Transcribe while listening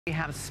We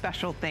have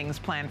special things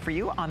planned for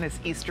you on this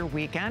Easter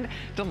weekend.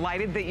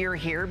 Delighted that you're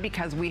here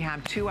because we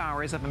have 2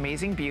 hours of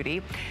amazing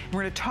beauty.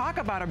 We're going to talk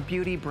about a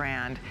beauty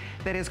brand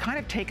that has kind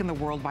of taken the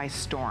world by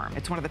storm.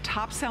 It's one of the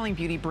top-selling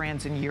beauty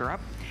brands in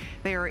Europe.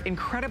 They are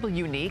incredibly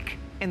unique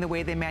in the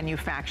way they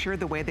manufacture,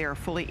 the way they are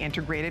fully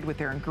integrated with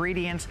their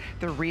ingredients,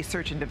 their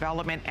research and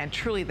development, and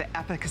truly the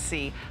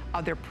efficacy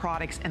of their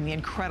products and the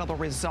incredible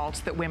results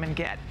that women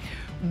get.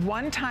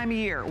 One time a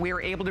year, we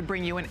are able to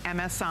bring you an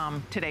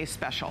Asam Today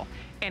special,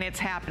 and it's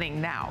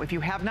happening now. If you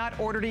have not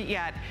ordered it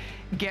yet,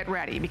 get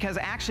ready, because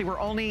actually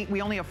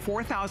we only have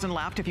 4,000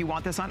 left if you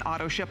want this on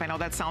auto ship. I know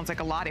that sounds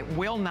like a lot. It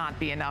will not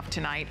be enough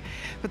tonight.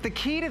 But the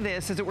key to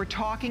this is that we're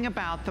talking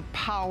about the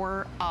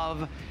power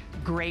of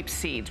grape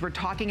seeds. We're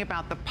talking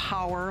about the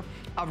power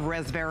of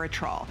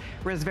resveratrol.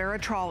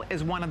 Resveratrol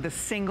is one of the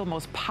single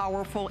most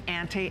powerful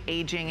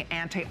anti-aging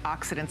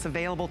antioxidants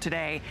available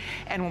today.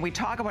 And when we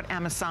talk about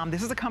Asam,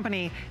 this is a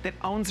company that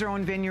owns their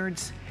own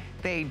vineyards.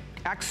 They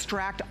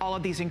extract all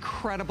of these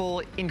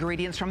incredible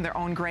ingredients from their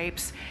own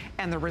grapes,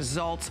 and the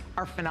results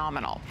are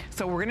phenomenal.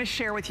 So we're gonna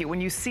share with you,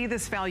 when you see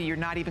this value, you're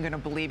not even gonna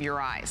believe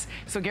your eyes.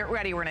 So get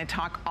ready, we're gonna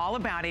talk all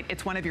about it.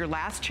 It's one of your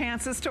last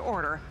chances to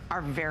order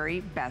our very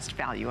best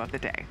value of the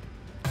day.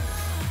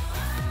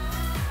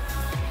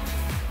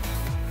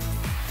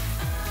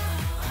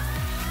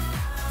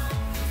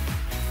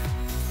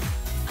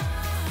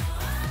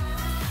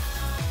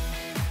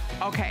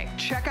 Okay,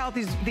 check out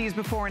these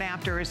before and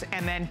afters,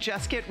 and then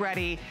just get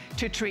ready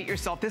to treat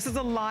yourself. This is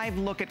a live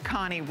look at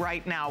Connie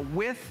right now,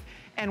 with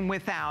and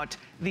without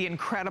the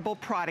incredible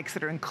products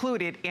that are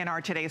included in our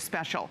today's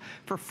special.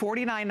 For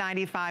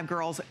 $49.95,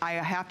 girls, I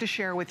have to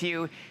share with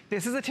you,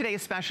 this is a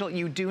today's special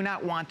you do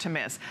not want to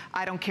miss.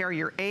 I don't care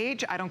your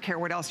age, I don't care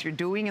what else you're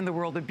doing in the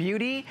world of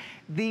beauty.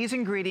 These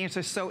ingredients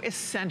are so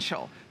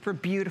essential for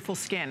beautiful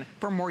skin,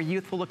 for more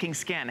youthful looking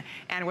skin.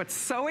 And what's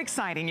so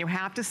exciting, you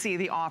have to see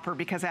the offer,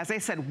 because as I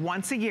said,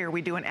 once a year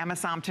we do an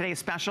Asam Today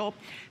special.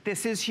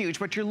 This is huge.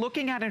 What you're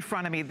looking at in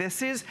front of me,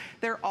 this is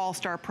their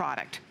all-star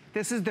product.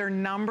 This is their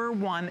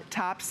 #1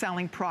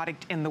 top-selling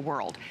product in the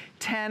world.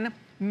 10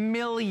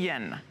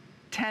 million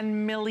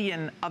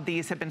of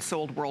these have been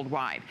sold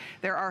worldwide.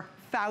 There are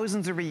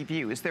thousands of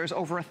reviews. There's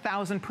over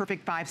 1,000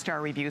 perfect 5-star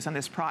reviews on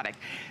this product.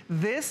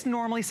 This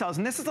normally sells,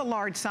 and this is a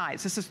large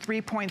size. This is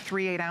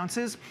 3.38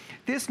 ounces.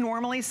 This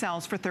normally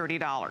sells for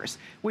 $30,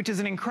 which is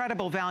an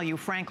incredible value,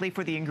 frankly,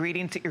 for the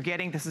ingredients that you're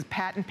getting. This is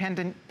patent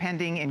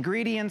pending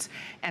ingredients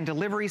and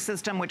delivery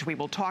system, which we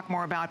will talk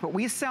more about, but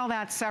we sell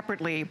that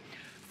separately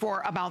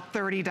for about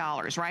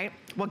 $30, right?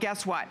 Well,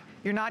 guess what?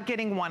 You're not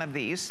getting one of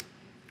these,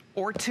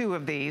 or 2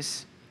 of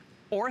these,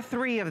 or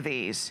 3 of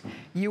these.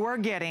 You are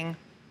getting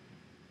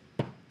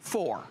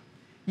 4.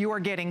 You are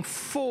getting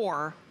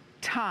 4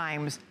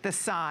 times the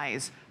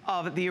size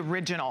of the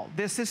original.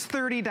 This is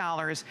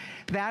 $30.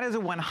 That is a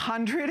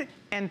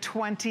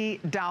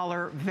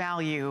 $120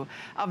 value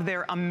of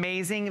their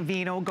amazing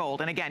Vino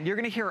Gold. And again, you're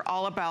gonna hear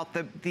all about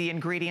the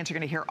ingredients, you're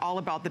gonna hear all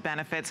about the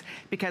benefits,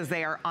 because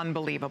they are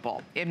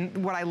unbelievable.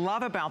 And what I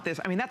love about this,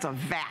 I mean, that's a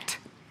vat.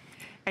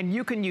 And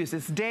you can use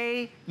this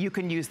day, you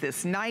can use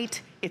this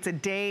night. It's a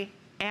day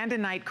and a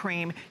night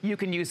cream. You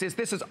can use this.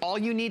 This is all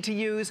you need to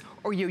use,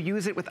 or you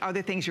use it with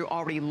other things you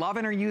already love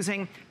and are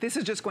using. This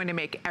is just going to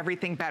make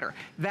everything better.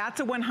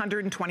 That's a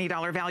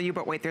 $120 value,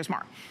 but wait, there's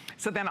more.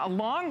 So then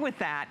along with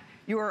that,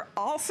 you are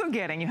also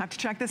getting, you have to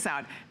check this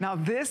out. Now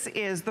this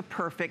is the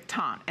perfect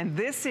taunt, and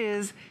this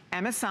is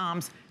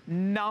Asam's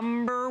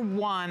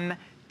 #1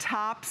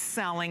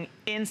 top-selling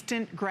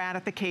instant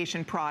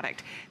gratification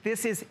product.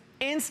 This is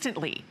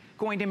instantly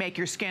going to make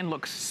your skin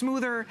look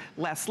smoother,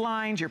 less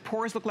lines, your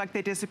pores look like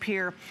they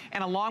disappear,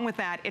 and along with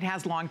that, it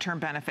has long-term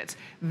benefits.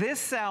 This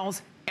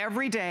sells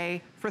every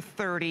day for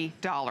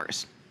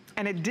 $30.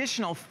 An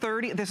additional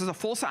this is a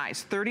full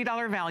size,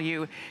 $30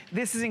 value.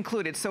 This is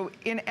included. So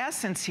in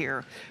essence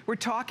here, we're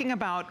talking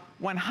about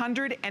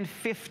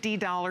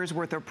 $150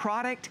 worth of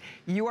product.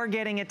 You are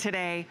getting it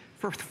today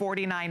for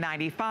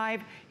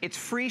 $49.95. It's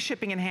free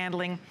shipping and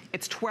handling.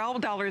 It's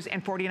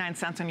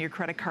 $12.49 on your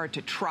credit card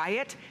to try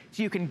it.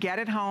 So you can get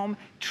it home,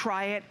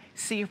 try it,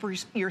 see for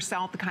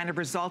yourself the kind of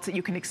results that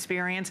you can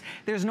experience.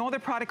 There's no other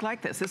product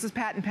like this. This is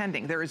patent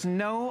pending. There is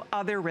no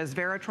other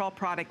resveratrol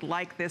product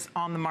like this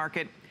on the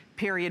market,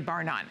 period,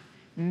 bar none.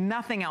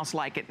 Nothing else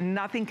like it.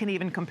 Nothing can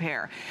even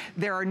compare.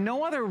 There are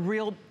no other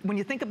real, when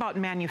you think about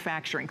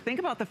manufacturing, think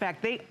about the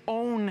fact they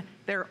own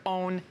their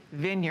own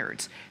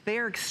vineyards. They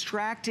are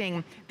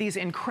extracting these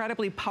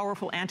incredibly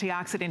powerful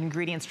antioxidant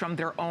ingredients from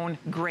their own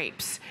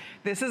grapes.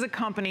 This is a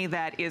company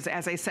that is,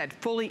 as I said,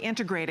 fully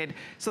integrated,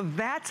 so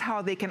that's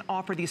how they can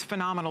offer these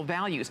phenomenal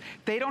values.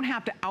 They don't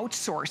have to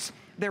outsource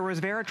their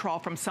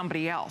resveratrol from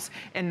somebody else.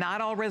 And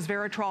not all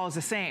resveratrol is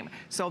the same.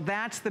 So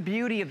that's the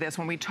beauty of this.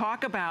 When we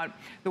talk about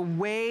the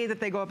way that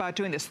they go about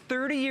doing this,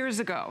 30 years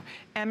ago,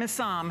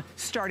 Asam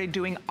started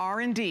doing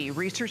R&D,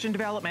 research and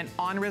development,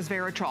 on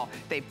resveratrol.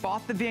 They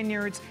bought the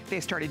vineyards, they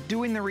started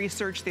doing the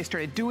research, they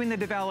started doing the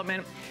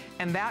development,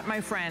 and that,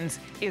 my friends,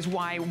 is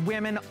why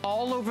women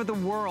all over the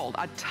world,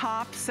 a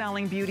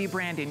top-selling beauty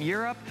brand in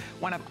Europe,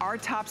 one of our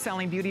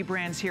top-selling beauty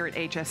brands here at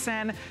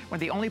HSN, one of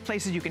the only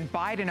places you can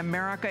buy it in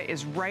America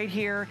is right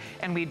here,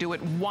 and we do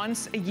it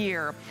once a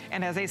year.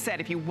 And as I said,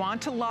 if you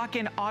want to lock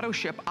in auto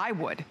ship, I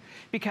would,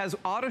 because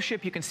auto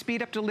ship, you can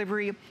speed up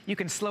delivery, you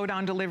can slow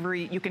down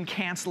delivery, you can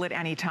cancel it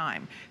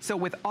anytime. So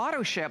with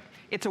auto ship,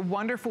 it's a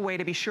wonderful way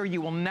to be sure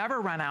you will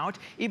never run out,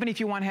 even if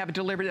you want to have it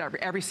delivered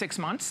every 6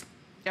 months,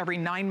 every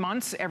 9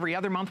 months, every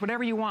other month,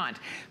 whatever you want.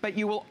 But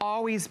you will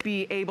always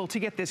be able to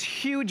get this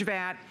huge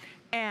vat,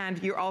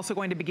 and you're also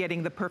going to be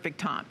getting the perfect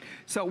time.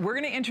 So we're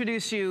going to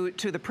introduce you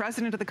to the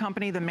president of the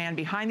company, the man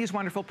behind these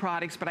wonderful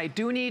products, but I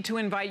do need to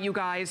invite you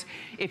guys,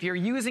 if you're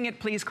using it,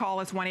 please call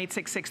us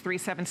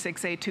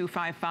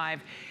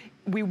 1-866-376-8255.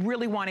 We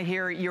really want to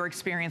hear your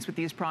experience with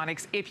these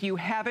products. If you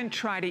haven't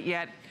tried it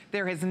yet,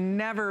 there has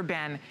never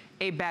been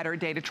a better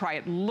day to try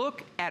it.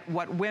 Look at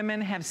what women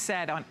have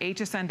said on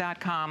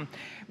hsn.com,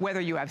 whether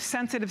you have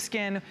sensitive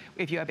skin,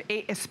 if you have,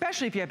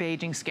 especially if you have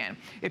aging skin.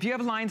 If you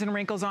have lines and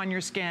wrinkles on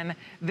your skin,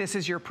 this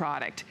is your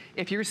product.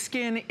 If your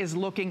skin is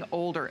looking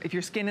older, if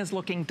your skin is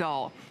looking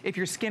dull, if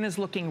your skin is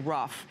looking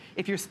rough,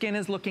 if your skin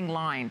is looking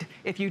lined,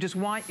 if you just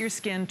want your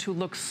skin to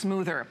look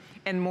smoother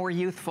and more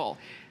youthful,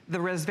 the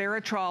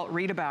resveratrol,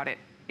 read about it.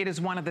 It is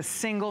one of the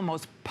single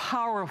most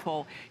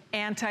powerful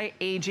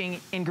anti-aging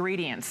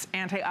ingredients,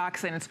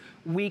 antioxidants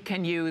we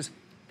can use,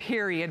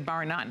 period,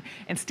 bar none.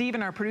 And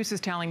Stephen, our producer,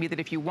 is telling me that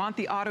if you want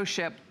the auto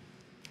ship,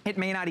 it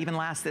may not even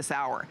last this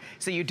hour.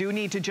 So you do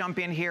need to jump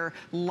in here,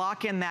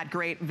 lock in that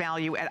great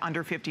value at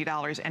under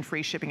 $50 and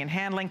free shipping and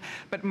handling.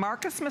 But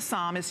Marcus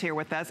Masam is here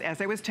with us.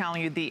 As I was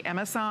telling you, the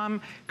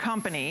Asam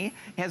company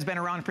has been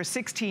around for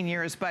 16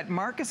 years, but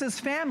Marcus's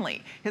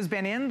family has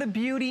been in the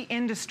beauty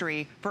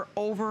industry for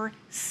over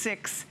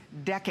 6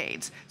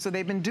 decades. So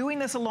they've been doing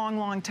this a long,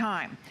 long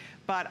time.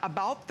 But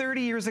about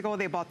 30 years ago,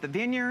 they bought the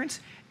vineyards,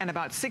 and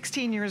about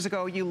 16 years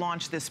ago, you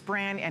launched this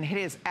brand, and it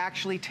has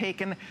actually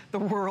taken the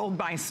world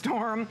by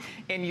storm.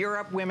 In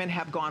Europe, women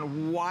have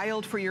gone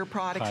wild for your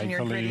products and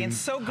your ingredients.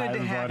 So good to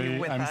have you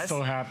with us. I'm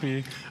so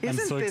happy. I'm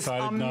so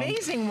excited. Isn't this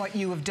amazing what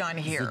you have done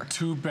here? The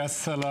 2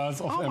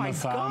 bestsellers of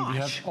Asam. We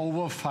have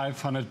over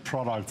 500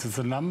 products. It's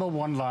the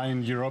 #1 line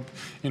in Europe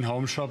in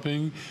home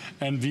shopping,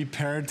 and we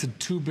paired the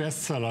 2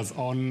 bestsellers,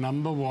 our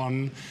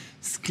 #1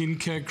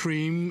 skincare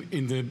cream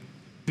in the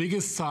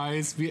biggest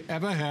size we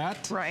ever had.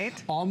 Right.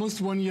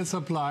 Almost 1 year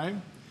supply.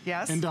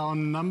 Yes. And our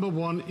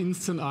 #1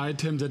 instant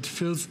item that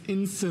fills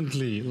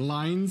instantly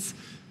lines,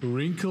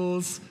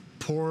 wrinkles,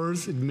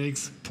 pores. It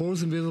makes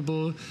pores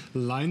invisible,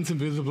 lines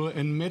invisible,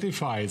 and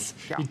mattifies.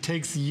 Yeah. It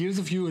takes years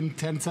of you in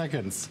 10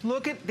 seconds.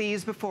 Look at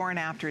these before and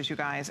afters, you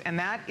guys, and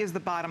that is the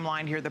bottom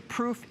line here. The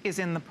proof is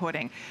in the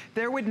pudding.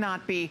 There would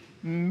not be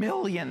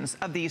millions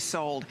of these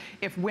sold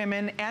if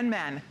women and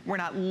men were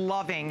not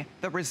loving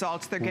the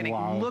results they're getting.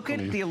 Wow, look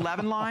at the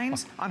 11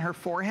 lines on her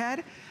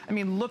forehead. I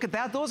mean, look at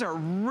that. Those are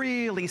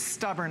really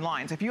stubborn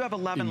lines. If you have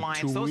 11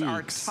 lines, those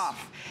are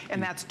tough.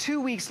 And that's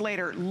 2 weeks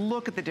later.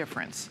 Look at the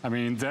difference. I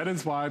mean, that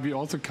is why we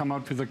also come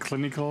up with a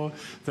clinical.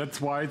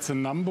 That's why it's a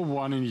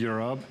 #1 in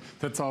Europe.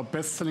 That's our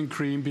best-selling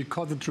cream,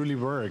 because it really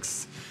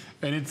works.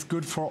 And it's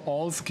good for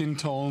all skin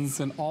tones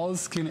and all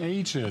skin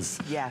ages.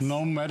 Yes.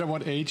 No matter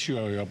what age you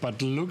are.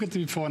 But look at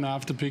the before and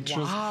after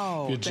pictures.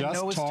 Wow. We're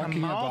just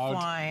talking about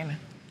line.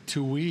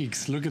 2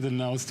 weeks. Look at the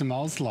nose to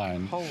mouth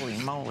line. Holy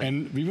moly.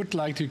 And we would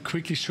like to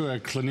quickly show a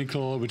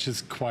clinical, which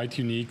is quite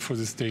unique for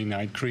this day and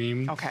night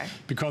cream. Okay.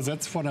 Because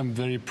that's what I'm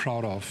very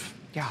proud of.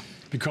 Yeah.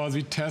 Because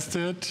we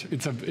tested,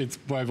 it's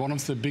by one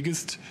of the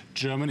biggest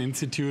German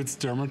institutes,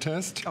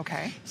 Dermatest.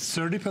 Okay.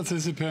 30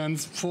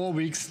 participants, 4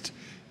 weeks,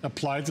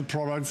 applied the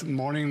products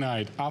morning,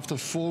 night. After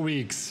 4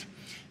 weeks,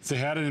 they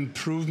had an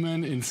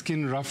improvement in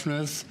skin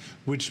roughness,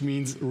 which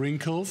means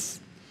wrinkles,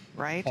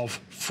 right, of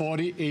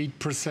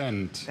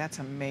 48%. That's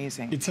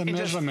amazing. It's a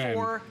measurement. In just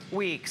 4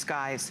 weeks,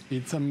 guys.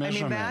 It's a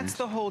measurement. I mean, that's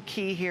the whole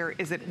key here,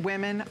 is that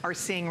women are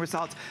seeing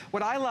results.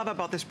 What I love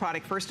about this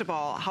product, first of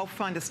all, how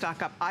fun to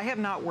stock up. I have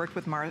not worked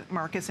with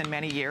Marcus in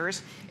many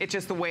years. It's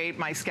just the way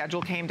my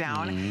schedule came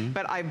down.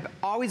 But I've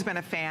always been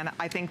a fan.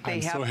 I think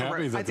they have.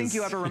 I think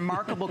you have a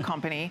remarkable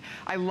company.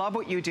 I love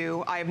what you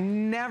do. I've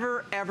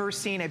never ever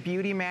seen a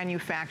beauty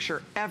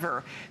manufacturer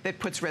ever that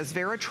puts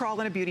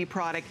resveratrol in a beauty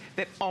product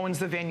that owns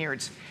the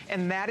vineyards.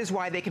 And that is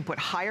why they can put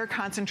higher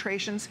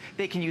concentrations.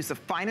 They can use the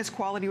finest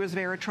quality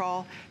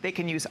resveratrol. They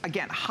can use,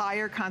 again,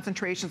 higher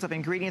concentrations of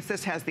ingredients.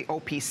 This has the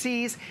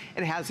OPCs.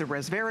 It has the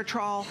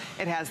resveratrol.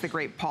 It has the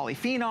grape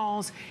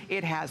polyphenols.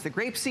 It has the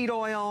grapeseed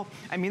oil.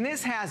 I mean,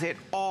 this has it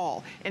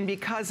all. And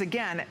because,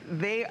 again,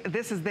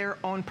 this is their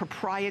own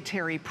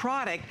proprietary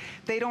product,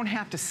 they don't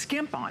have to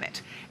skimp on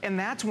it. And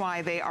that's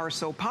why they are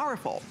so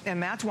powerful.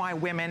 And that's why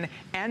women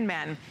and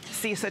men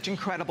see such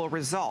incredible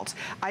results.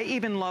 I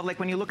even love, like,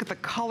 when you look at the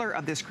color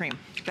of this cream,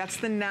 that's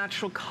the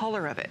natural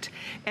color of it.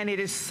 And it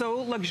is so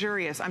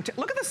luxurious.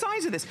 Look at the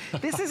size of this.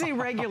 This is a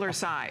regular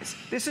size.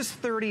 This is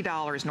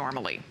 $30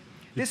 normally.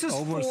 This is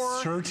over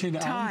 13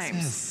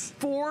 ounces.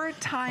 4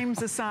 times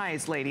the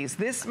size, ladies.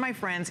 This, my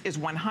friends, is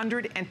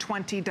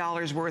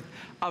 $120 worth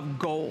of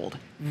gold,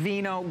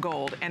 Vino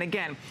Gold. And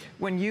again,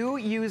 when you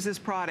use this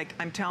product,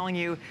 I'm telling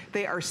you,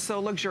 they are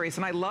so luxurious.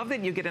 And I love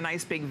that you get a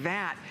nice big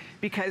vat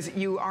because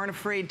you aren't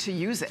afraid to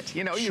use it.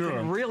 You know, you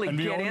can really get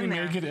in there. And we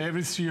only make it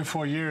every 3 or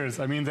 4 years.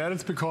 I mean, that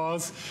is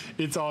because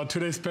it's our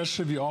today's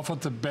special. We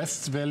offered the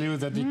best value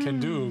that we can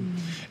do.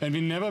 And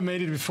we never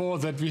made it before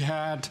that we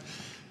had.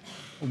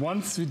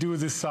 Once we do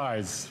this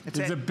size,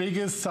 it's the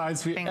biggest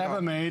size we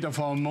ever made of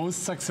our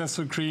most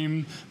successful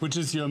cream, which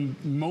is your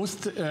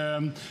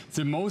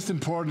the most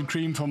important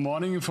cream for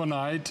morning and for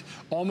night,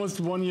 almost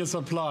 1 year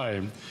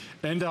supply.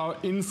 And our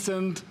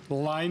instant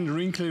line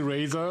wrinkle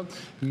eraser.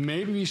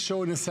 Maybe we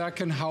show in a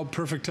second how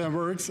Perfect Hair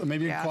works, or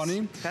maybe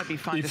Connie. That'd be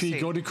fun to see. If we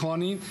go to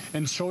Connie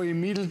and show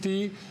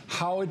immediately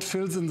how it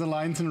fills in the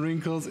lines and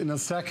wrinkles in a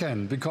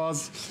second,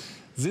 because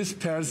this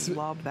pairs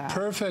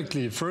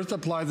perfectly. First,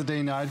 apply the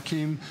day-night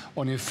cream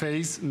on your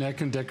face, neck,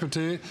 and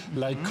décolleté,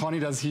 like Connie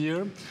does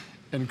here.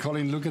 And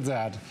Colleen, look at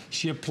that.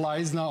 She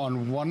applies now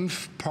on one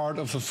part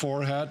of the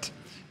forehead.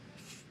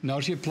 Now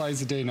she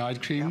applies the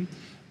day-night cream.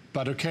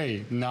 But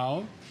okay,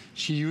 now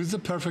she used the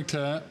Perfect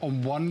Hair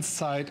on one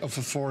side of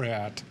the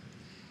forehead.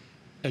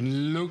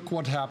 And look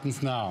what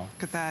happens now.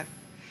 Look at that.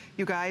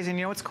 You guys, and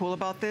you know what's cool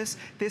about this?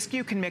 This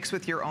you can mix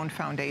with your own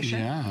foundation.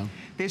 Yeah.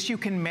 This you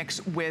can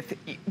mix with,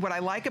 what I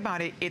like about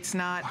it, it's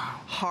not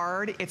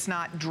hard, it's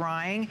not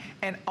drying,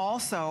 and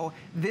also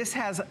this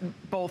has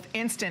both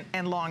instant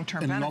and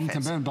long-term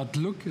benefits. But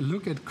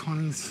look at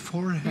Connie's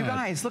forehead. You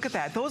guys, look at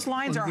that. Those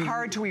lines are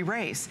hard to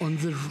erase. On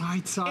the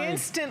right side.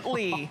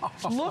 Instantly.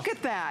 Look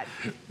at that.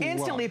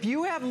 Instantly. Wow. If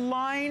you have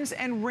lines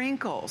and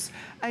wrinkles,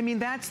 I mean,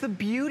 that's the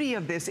beauty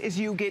of this, is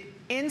you get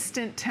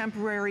instant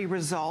temporary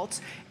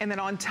results, and then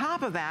on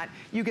top of that,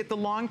 you get the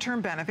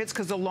long-term benefits,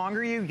 because the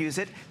longer you use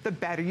it, the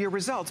better your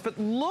results. But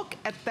look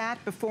at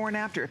that before and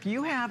after. If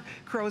you have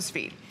crow's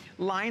feet,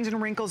 lines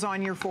and wrinkles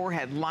on your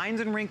forehead, lines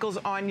and wrinkles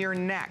on your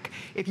neck,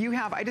 if you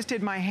have, I just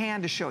did my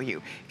hand to show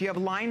you, if you have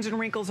lines and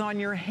wrinkles on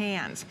your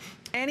hands,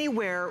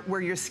 anywhere where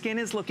your skin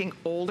is looking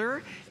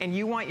older and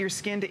you want your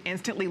skin to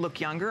instantly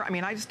look younger. I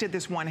mean, I just did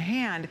this one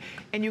hand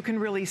and you can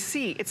really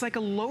see. It's like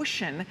a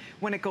lotion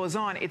when it goes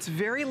on. It's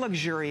very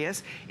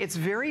luxurious. It's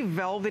very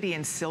velvety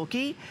and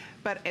silky,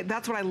 but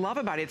that's what I love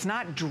about it. It's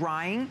not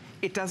drying.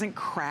 It doesn't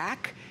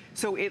crack.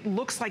 So it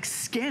looks like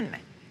skin.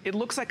 It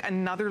looks like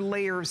another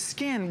layer of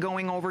skin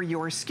going over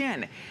your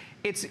skin.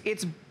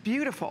 It's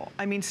beautiful.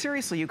 I mean,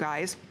 seriously, you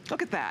guys,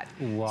 look at that.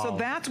 Wow. So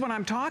that's what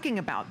I'm talking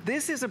about.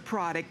 This is a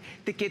product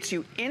that gets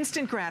you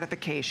instant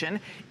gratification.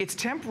 It's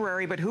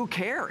temporary, but who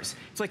cares?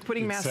 It's like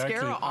putting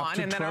mascara on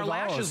and then our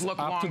lashes look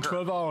longer. Up to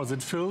 12 hours.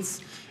 It fills,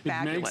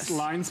 it makes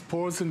lines,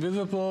 pores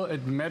invisible,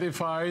 it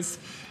mattifies,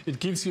 it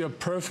gives you a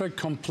perfect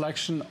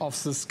complexion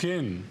of the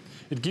skin.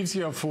 It gives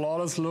you a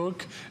flawless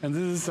look, and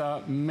this is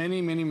a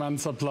many, many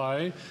months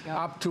supply,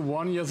 up to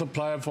 1 year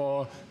supply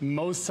for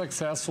most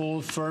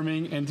successful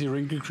firming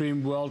anti-wrinkle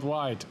cream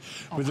worldwide.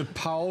 With a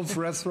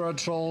powerful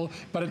resveratrol,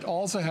 but it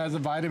also has a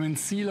vitamin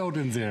C load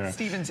in there.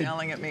 Steven's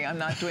yelling at me, I'm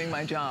not doing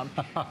my job.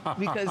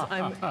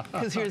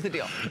 Because here's the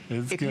deal.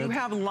 If you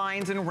have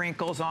lines and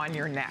wrinkles on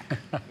your neck,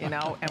 you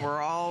know, and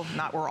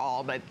not we're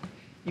all, but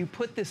you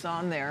put this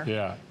on there.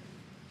 Yeah.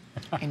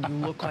 And you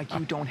look like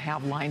you don't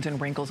have lines and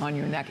wrinkles on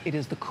your neck. It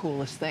is the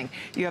coolest thing.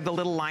 You have the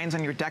little lines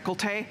on your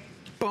décolleté,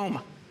 boom,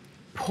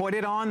 put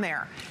it on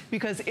there.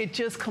 Because it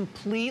just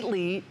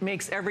completely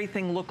makes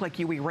everything look like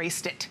you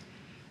erased it.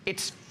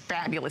 It's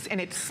fabulous, and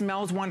it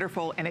smells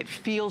wonderful, and it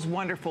feels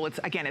wonderful.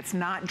 Again, it's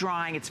not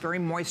drying, it's very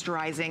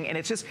moisturizing, and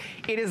it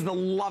is the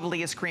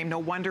loveliest cream. No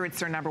wonder it's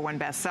their #1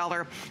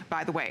 bestseller.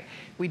 By the way,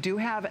 we do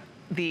have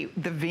the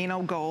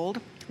Vino Gold.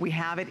 We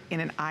have it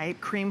in an eye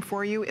cream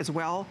for you as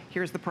well.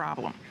 Here's the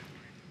problem.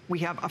 We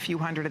have a few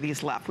hundred of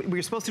these left. We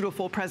were supposed to do a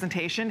full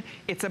presentation.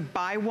 It's a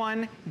buy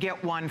one,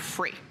 get one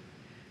free.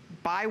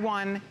 Buy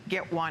one,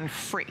 get one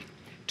free.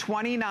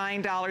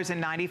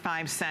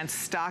 $29.95.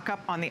 Stock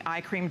up on the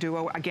eye cream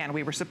duo. Again,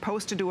 we were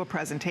supposed to do a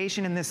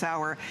presentation in this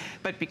hour,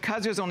 but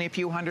because there's only a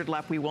few hundred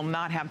left, we will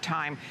not have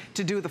time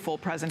to do the full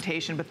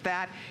presentation. But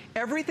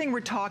everything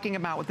we're talking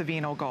about with the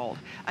Vino Gold,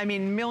 I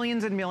mean,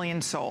 millions and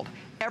millions sold.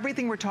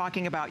 everything we're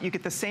talking about, you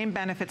get the same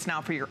benefits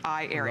now for your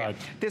eye area. Right.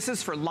 This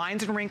is for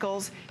lines and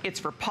wrinkles, it's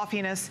for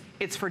puffiness,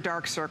 it's for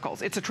dark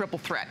circles. It's a triple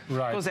threat.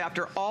 Right. Goes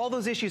after all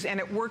those issues, and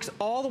it works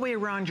all the way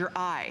around your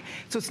eye.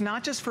 So it's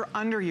not just for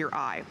under your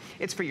eye,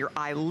 it's for your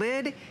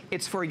eyelid,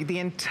 it's for the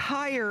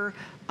entire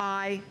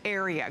eye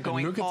area,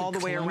 going all the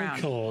way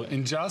around.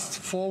 In just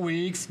 4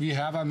 weeks,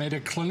 I made a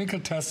clinical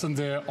test on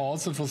there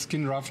also for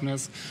skin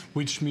roughness,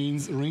 which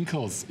means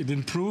wrinkles. It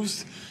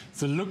improves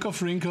the look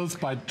of wrinkles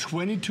by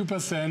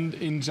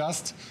 22% in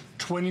just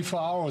 24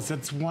 hours.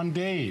 That's 1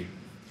 day.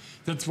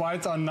 That's why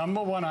it's our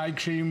 #1 eye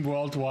cream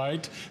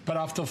worldwide. But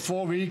after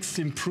 4 weeks,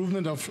 the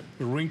improvement of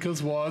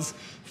wrinkles was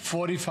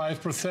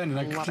 45% in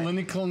a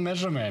clinical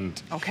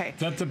measurement. Okay.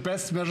 That's the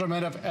best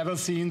measurement I've ever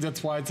seen.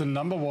 That's why it's a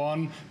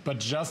 #1. But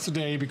just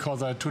today,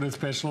 because I took it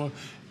special,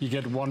 you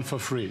get 1 for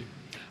free.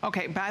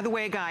 Okay, by the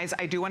way, guys,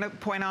 I do want to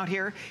point out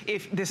here,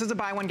 if this is a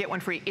buy one, get one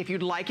free. If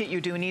you'd like it,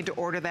 you do need to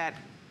order that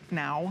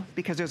now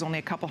because there's only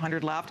a couple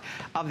hundred left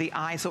of the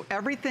eye. So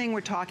everything we're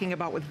talking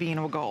about with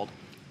Vino Gold,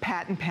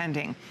 patent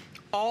pending,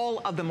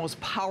 all of the most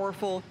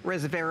powerful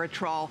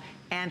resveratrol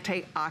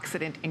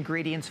antioxidant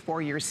ingredients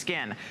for your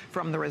skin,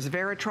 from the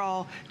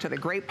resveratrol to the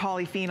grape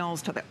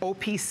polyphenols to the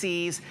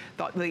OPCs,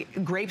 the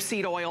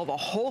grapeseed oil, the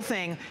whole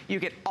thing. You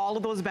get all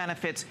of those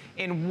benefits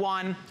in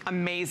one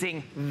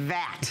amazing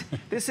vat.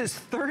 This is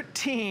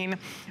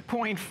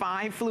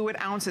 13.5 fluid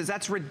ounces.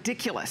 That's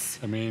ridiculous.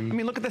 I mean,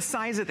 look at the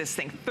size of this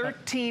thing.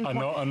 13.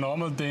 A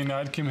normal day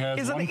night cream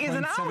has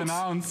 1.7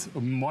 ounce,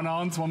 1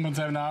 ounce,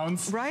 1.7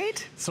 ounce.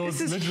 Right? So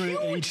it's literally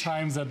huge. 8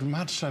 times that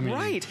much. I mean,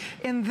 right.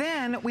 And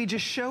then we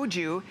just showed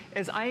you,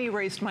 as I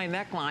erased my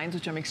necklines,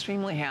 which I'm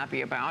extremely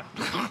happy about.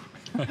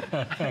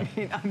 I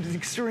mean, I'm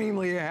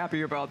extremely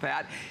happy about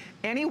that.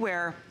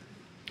 Anywhere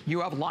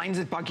you have lines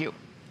that bug you,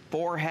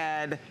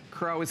 forehead,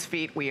 crow's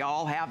feet, we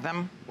all have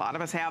them. A lot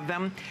of us have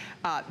them.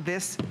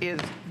 This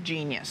is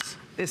genius.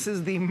 This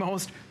is the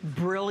most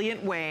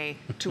brilliant way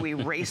to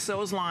erase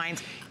those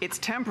lines. It's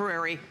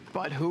temporary,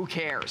 but who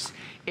cares?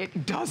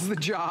 It does the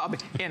job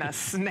in a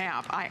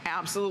snap. I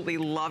absolutely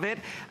love it.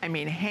 I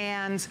mean,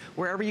 hands,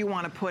 wherever you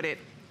want to put it,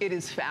 it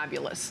is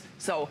fabulous.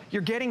 So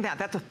you're getting that.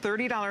 That's a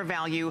 $30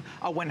 value,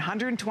 a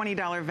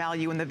 $120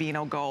 value in the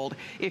Vino Gold.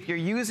 If you're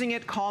using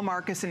it, call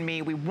Marcus and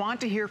me. We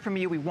want to hear from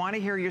you. We want to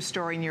hear your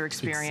story and your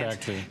experience.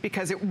 Exactly.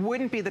 Because it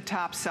wouldn't be the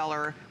top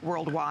seller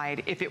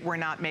worldwide if it were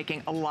not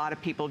making a lot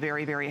of people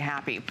very, very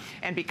happy.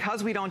 And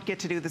because we don't get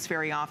to do this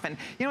very often,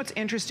 you know, it's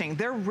interesting.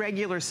 Their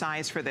regular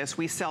size for this,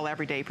 we sell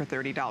every day for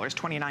 $30,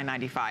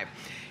 $29.95.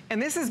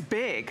 And this is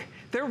big.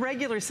 Their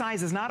regular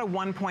size is not a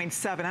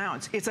 1.7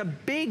 ounce. It's a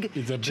big jar.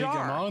 It's a big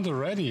amount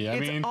already. I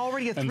mean,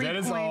 already a 3. And that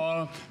is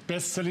our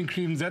best-selling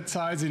cream that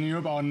size in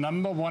Europe. Our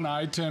 #1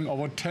 item,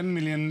 over 10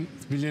 million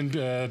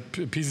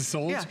pieces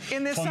sold. Yeah,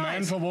 in this for size.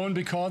 men, for women,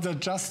 because they're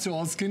just to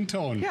all skin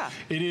tone. Yeah.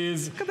 It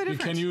is. You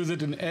can use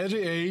it in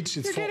every age.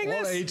 It's for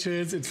all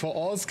ages. It's for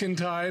all skin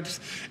types,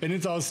 and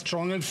it's our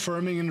strong and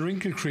firming and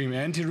wrinkle cream,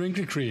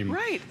 anti-wrinkle cream.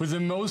 Right. With the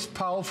most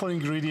powerful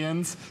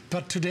ingredients.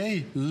 But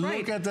today,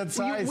 look at that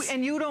size. We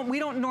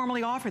don't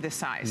normally offer this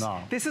size. No.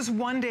 This is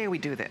one day we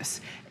do this.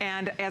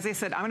 And as I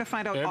said, I'm going to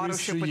find out auto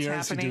ship what's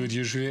happening. We do it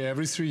usually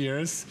every 3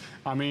 years.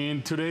 I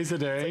mean, today's a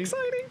day. It's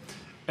exciting.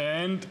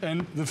 And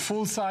the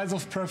full size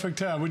of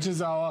Perfect Hair, which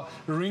is our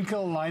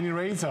wrinkle line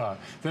eraser.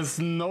 There's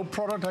no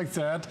product like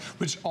that,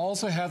 which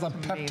also has a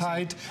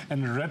peptide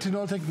and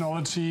retinol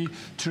technology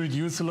to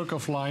reduce the look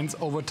of lines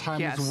over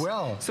time as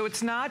well. So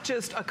it's not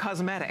just a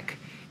cosmetic.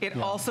 It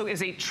also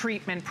is a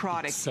treatment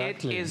product.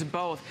 Exactly. It is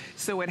both.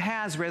 So it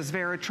has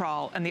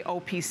resveratrol and the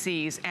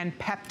OPCs and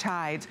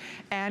peptides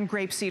and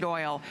grapeseed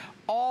oil,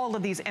 all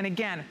of these. And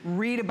again,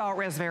 read about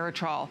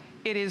resveratrol.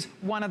 It is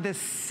one of the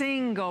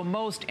single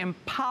most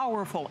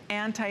powerful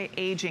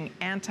anti-aging,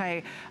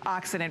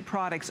 antioxidant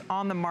products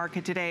on the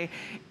market today.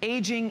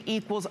 Aging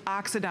equals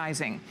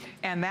oxidizing,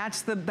 and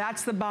that's the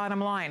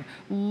bottom line.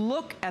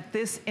 Look at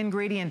this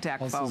ingredient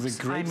deck, also folks.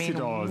 The grapeseed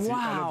oil, the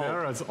aloe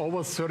vera, it's over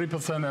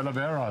 30% aloe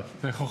vera,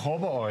 the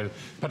jojoba oil,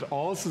 but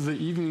also the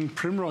evening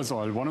primrose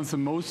oil, one of the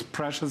most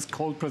precious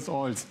cold-pressed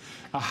oils.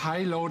 A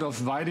high load of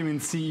vitamin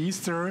C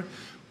ester,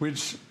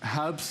 which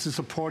helps to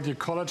support your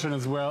collagen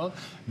as well.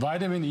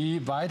 Vitamin E,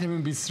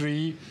 vitamin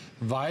B3,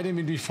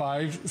 vitamin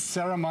B5,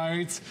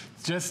 ceramides,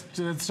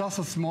 it's just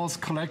a small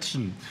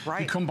collection.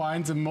 Right. We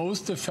combine the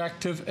most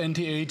effective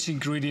anti-aging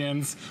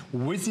ingredients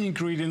with the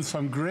ingredients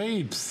from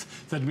grapes.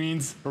 That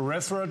means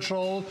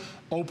resveratrol,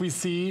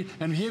 OPC,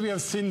 and here we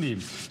have Cindy.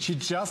 She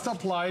just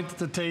applied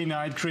the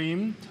day-night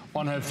cream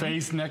on her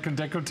face, neck, and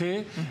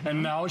décolleté,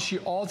 and now she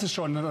also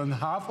showed that on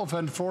half of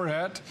her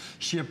forehead,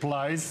 she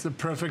applies the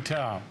Perfect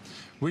Hair,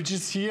 which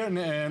is here in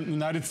the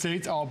United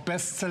States our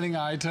best-selling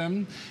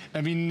item,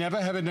 and we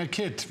never have it in a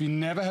kit. We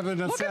never have it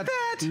in a set. Look at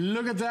that!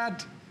 Look at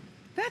that!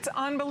 That's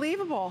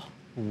unbelievable.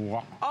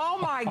 Wow. Oh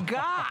my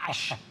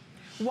gosh!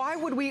 Why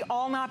would we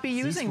all not be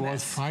using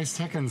this? This was 5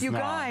 seconds You now.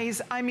 guys,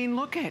 I mean,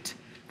 look it.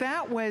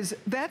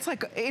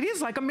 It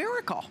is like a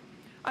miracle.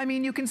 I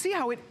mean, you can see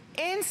how it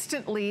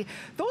instantly,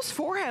 those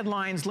forehead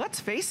lines, let's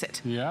face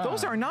it,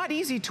 those are not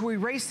easy to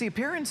erase the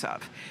appearance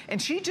of.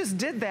 And she just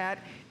did that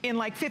in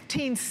like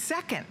 15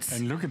 seconds.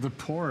 And look at the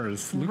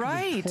pores. Look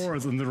at the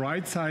pores. On the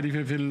right side, if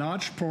you have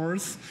large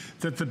pores,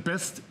 that's the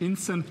best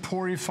instant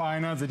pore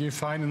refiner that you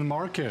find in the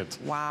market.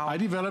 Wow. I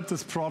developed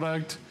this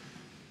product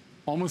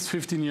almost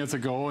 15 years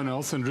ago and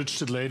also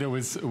enriched it later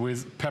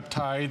with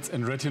peptides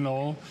and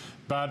retinol.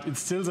 But it's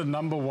still the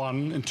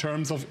 #1 in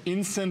terms of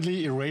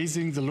instantly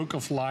erasing the look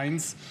of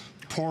lines,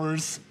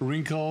 pores,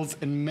 wrinkles,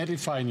 and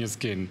mattifying your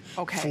skin.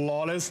 Okay.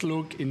 Flawless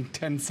look in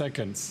 10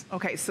 seconds.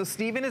 Okay, so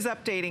Stephen is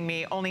updating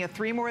me. Only a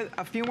few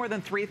more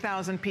than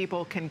 3,000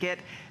 people can get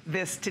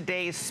this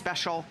today's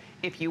special.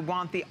 If you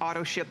want the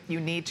auto ship,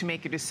 you need to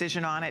make your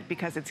decision on it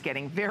because it's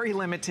getting very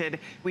limited.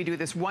 We do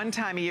this one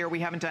time a year. We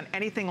haven't done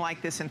anything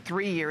like this in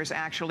 3 years,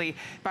 actually.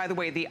 By the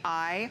way, the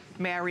eye,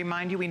 may I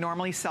remind you, we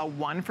normally sell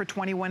one for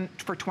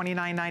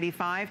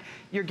 $29.95.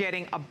 You're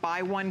getting a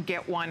buy one,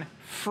 get one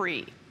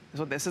free.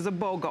 So this is a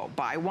BOGO.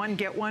 Buy one,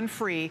 get one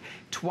free,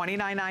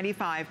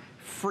 $29.95.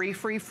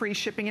 Free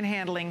shipping and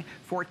handling,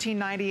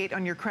 $14.98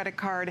 on your credit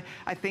card.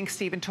 I think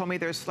Stephen told me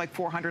there's like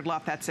 400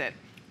 left, that's it.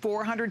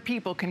 400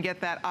 people can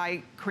get that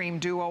eye cream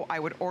duo. I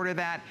would order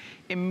that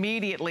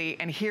immediately,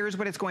 and here's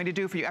what it's going to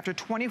do for you. After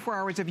 24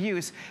 hours of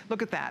use,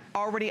 look at that.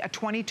 Already a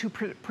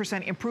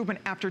 22% improvement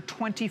after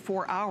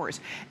 24 hours.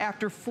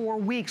 After 4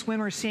 weeks,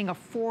 women are seeing a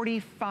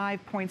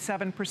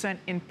 45.7%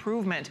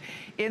 improvement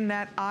in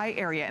that eye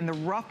area, and the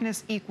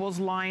roughness equals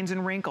lines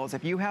and wrinkles.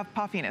 If you have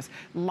puffiness,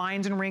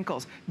 lines and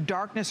wrinkles,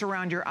 darkness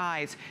around your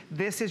eyes,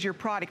 this is your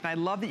product. And I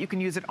love that you can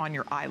use it on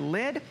your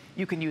eyelid,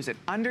 you can use it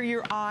under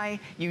your eye,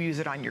 you use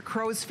it on your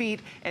crow's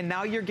feet, and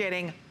now you're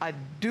getting a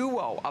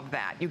duo of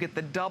that. You get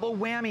the double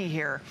whammy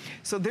here.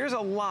 So there's a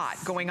lot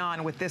going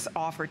on with this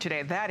offer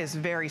today. That is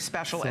very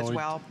special as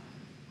well.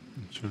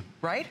 Sure.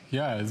 Right?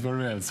 Yeah, it's very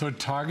well. So it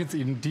targets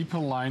even deeper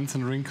lines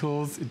and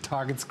wrinkles, it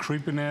targets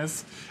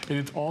creepiness, and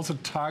it also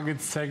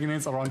targets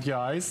sagginess around your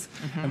eyes.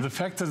 And the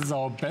fact that it's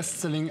our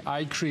best-selling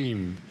eye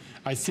cream,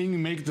 I think we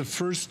make it the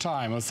first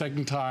time or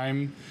second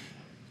time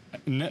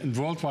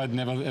worldwide,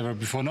 never ever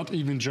before, not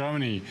even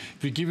Germany.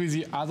 We give you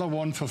the other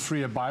one for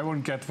free, a buy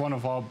one, get one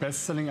of our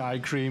best-selling eye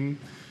cream.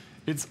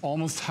 It's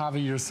almost half a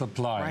year's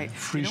supply. Right.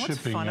 Free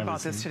shipping. What's fun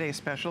about this today's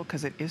special,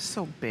 because it is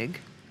so big,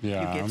 you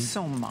get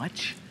so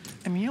much.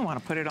 I mean, you don't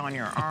want to put it on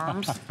your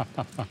arms.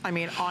 I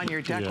mean, on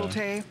your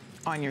décolleté,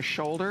 on your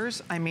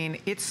shoulders. I mean,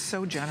 it's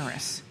so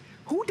generous.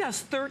 Who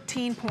does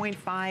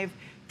 13.5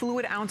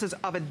 fluid ounces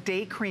of a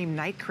day cream,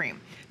 night cream?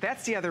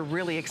 That's the other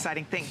really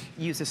exciting thing.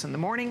 Use this in the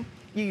morning,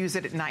 you use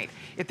it at night.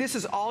 If this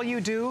is all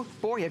you do,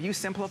 boy, have you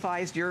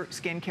simplified your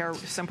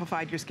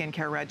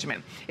skincare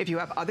regimen. If you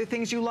have other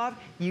things you love,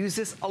 use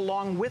this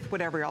along with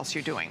whatever else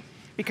you're doing,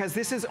 because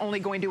this is only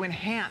going to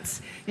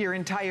enhance your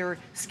entire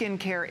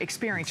skincare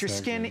experience. Your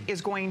skin is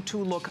going to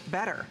look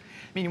better.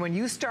 I mean, when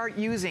you start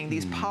using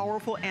these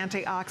powerful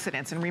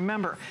antioxidants, and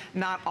remember,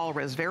 not all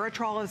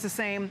resveratrol is the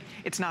same,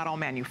 it's not all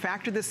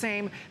manufactured the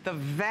same. The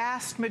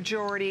vast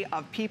majority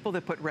of people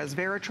that put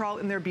resveratrol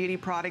in their beauty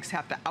products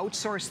have to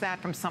outsource that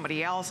from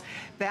somebody else.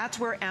 That's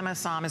where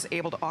Asam is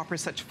able to offer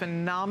such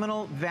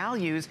phenomenal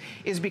values,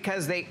 is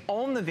because they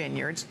own the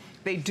vineyards,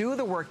 they do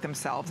the work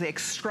themselves, they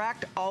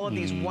extract all of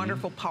these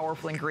wonderful,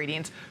 powerful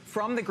ingredients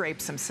from the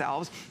grapes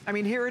themselves. I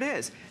mean, here it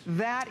is.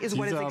 That is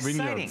what is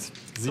exciting.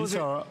 These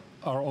are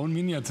our own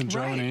vineyards in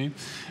Germany,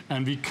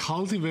 and we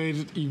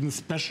cultivated even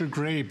special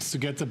grapes to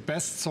get the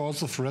best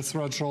source of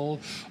resveratrol,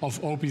 of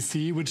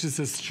OPC, which is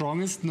the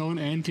strongest known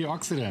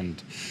antioxidant,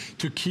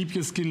 to keep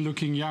your skin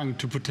looking young,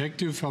 to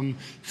protect you from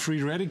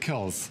free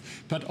radicals,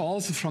 but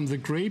also from the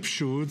grape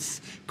shoots.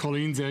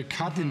 Colleen, they're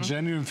cut in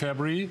January and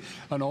February,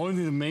 and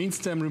only the main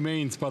stem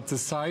remains, but the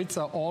sides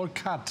are all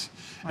cut.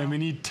 And we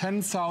need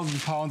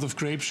 10,000 pounds of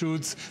grape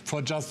shoots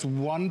for just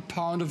 1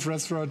 pound of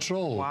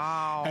resveratrol.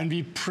 Wow. And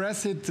we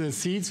press it, the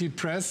seeds we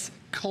press,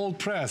 cold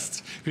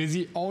pressed. We're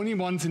the only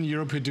ones in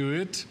Europe who do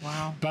it.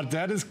 Wow. But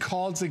that is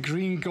called the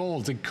green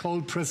gold, the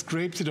cold pressed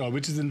grapeseed oil,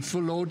 which is in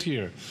full load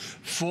here.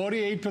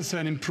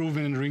 48%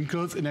 improvement in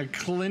wrinkles in a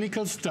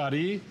clinical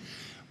study,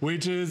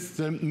 which is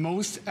the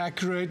most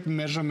accurate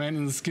measurement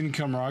in the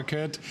skincare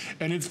market.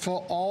 And it's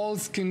for all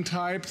skin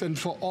types and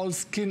for all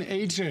skin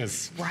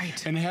ages.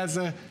 Right. And has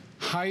a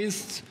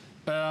highest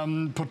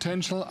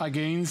potential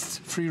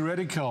against free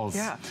radicals.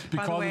 Yeah.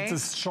 Because it's the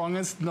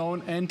strongest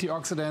known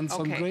antioxidants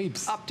on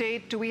grapes.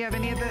 Update, do we have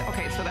any of the,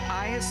 so the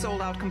eye is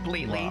sold out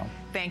completely. Wow.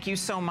 Thank you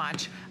so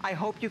much. I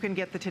hope you can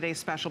get the today's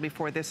special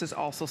before this is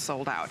also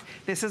sold out.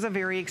 This is a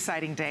very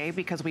exciting day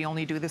because we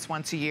only do this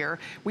once a year.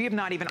 We have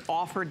not even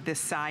offered this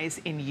size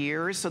in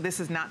years, so this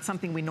is not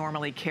something we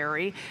normally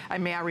carry.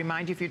 May I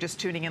remind you, if you're just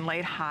tuning in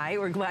late, hi,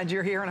 we're glad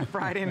you're here on a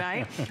Friday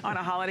night, on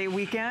a holiday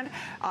weekend.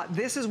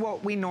 This is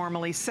what we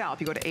normally sell. If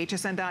you go to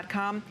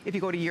hsn.com, if you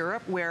go to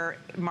Europe, where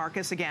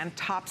Marcus, again,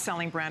 top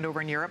selling brand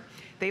over in Europe,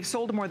 they've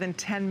sold more than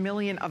 10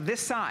 million of this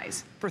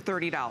size for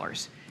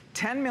 $30.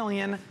 10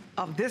 million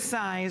of this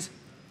size,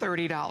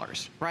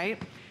 $30,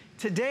 right?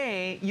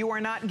 Today, you are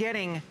not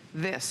getting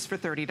this for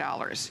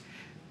 $30.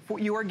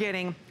 you are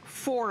getting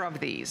 4 of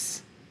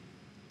these.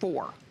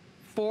 4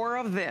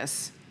 of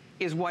this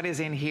is what is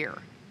in here.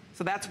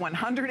 So that's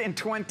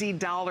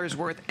 $120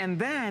 worth. And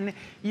then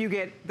you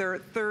get their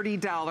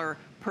 $30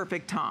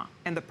 Perfect Temps.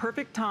 And the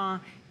Perfect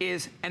Temps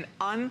is an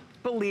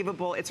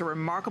unbelievable, it's a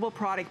remarkable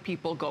product.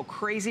 People go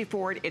crazy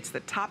for it. It's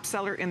the top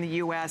seller in the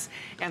US.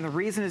 And the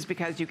reason is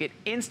because you get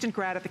instant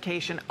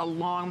gratification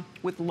along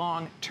with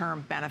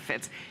long-term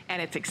benefits.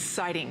 And it's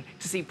exciting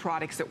to see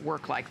products that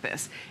work like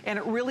this. And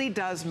it really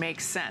does make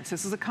sense.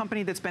 This is a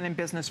company that's been in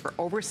business for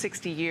over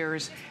 60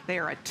 years. They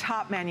are a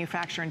top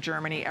manufacturer in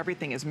Germany.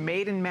 Everything is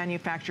made and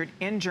manufactured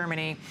in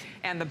Germany.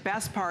 And the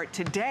best part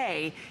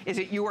today is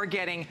that you are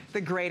getting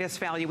the greatest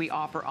value we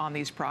offer on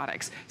these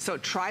products. So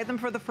try them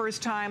for the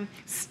first time.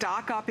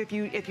 Stock up if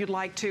you'd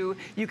like to.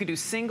 You can do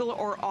single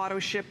or auto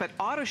ship, but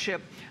auto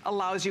ship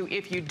allows you,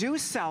 if you do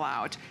sell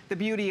out, the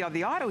beauty of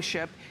the auto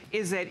ship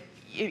is that,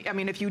 I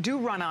mean, if you do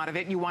run out of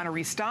it and you want to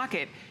restock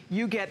it,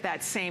 you get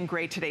that same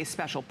Great Today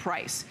special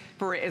price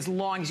for as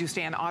long as you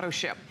stay on auto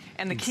ship.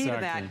 And the key to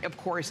that, of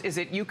course, is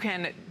that you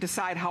can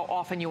decide how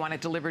often you want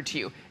it delivered to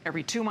you.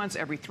 Every 2 months,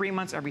 every 3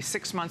 months, every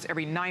 6 months,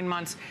 every 9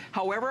 months.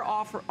 However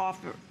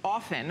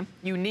often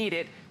you need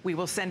it, we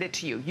will send it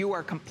to you. You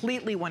are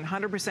completely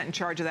 100% in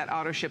charge of that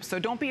auto ship. So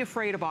don't be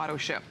afraid of auto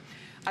ship.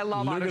 I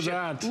love auto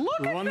ship.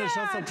 Look at Rhonda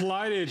just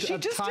applied it. She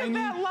just did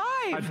that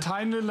live. A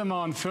tiny little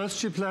amount. First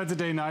she applied the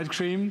day-night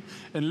cream,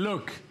 and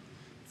look,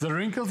 the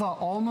wrinkles are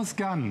almost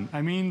gone.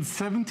 I mean,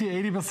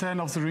 70–80%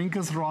 of the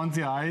wrinkles around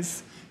the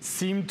eyes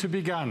seem to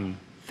be gone.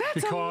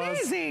 That's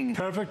amazing.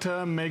 Perfect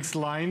Term makes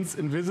lines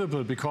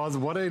invisible, because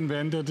what I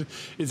invented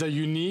is a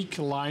unique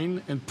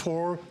line and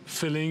pore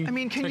filling technology. I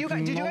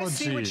mean, did you guys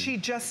see what she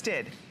just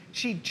did?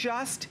 She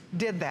just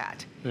did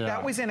that. Yeah.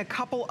 That was in a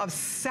couple of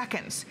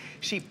seconds.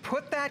 She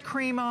put that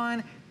cream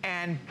on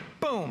and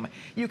boom,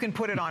 you can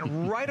put it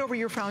on right over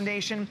your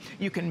foundation.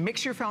 You can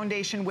mix your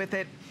foundation with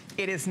it.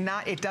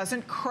 It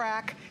doesn't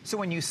crack. So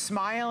when you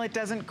smile, it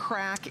doesn't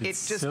crack. It's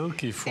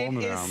silky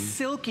formula. It is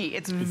silky.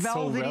 It's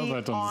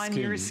velvety on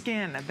your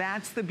skin.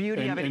 That's the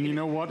beauty of it. And you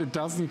know what? It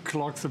doesn't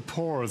clog the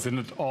pores, and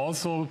it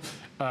also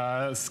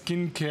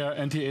skincare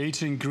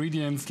anti-aging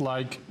ingredients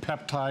like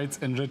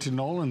peptides and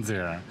retinol in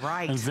there.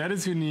 Right. And that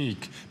is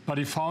unique. But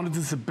he found it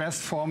is the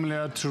best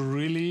formula to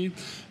really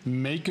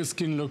make your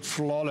skin look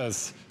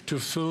flawless, to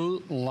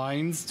fill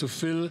lines, to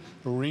fill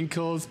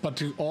wrinkles, but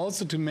to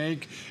also to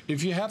make,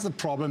 if you have the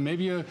problem,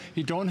 maybe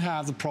you don't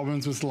have the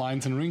problems with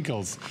lines and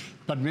wrinkles,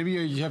 but maybe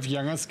you have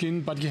younger skin,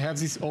 but you have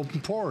these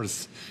open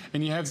pores,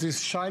 and you have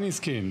this shiny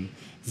skin.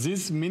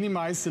 This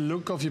minimizes the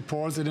look of your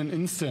pores in an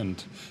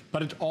instant,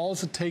 but it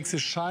also takes the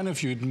shine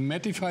of you. It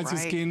mattifies your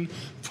skin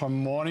from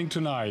morning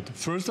to night.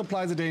 First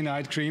apply the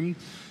day-night cream.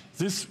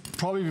 This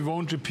probably we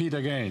won't repeat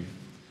again.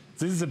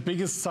 This is the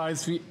biggest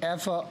size we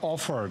ever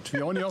offered.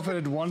 We only offered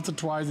it once or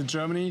twice in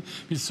Germany.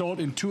 We sold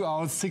in 2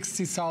 hours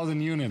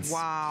 60,000 units.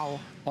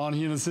 Wow. On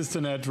here in the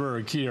sister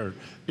network here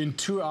in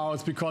 2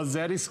 hours, because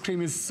that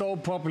cream is so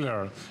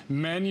popular.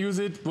 Men use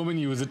it, women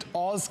use it,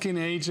 all skin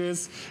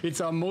ages.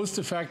 It's our most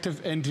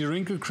effective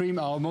anti-wrinkle cream,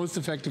 our most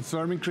effective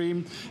firming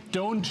cream.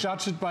 Don't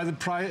judge it by the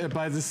price,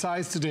 by the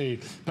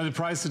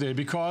price today,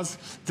 because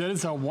that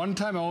is our one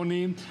time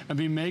only, and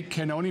we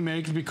can only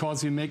make it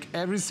because we make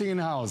everything in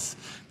house.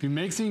 We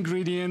make the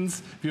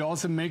ingredients, we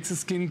also make the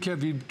skincare,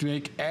 we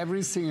make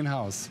everything in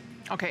house.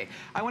 Okay,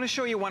 I want to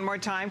show you one more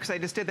time, because I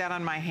just did that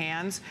on my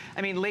hands.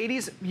 I mean,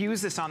 ladies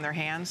use this on their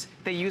hands.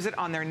 They use it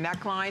on their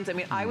necklines. I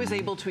mean, I was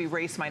able to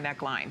erase my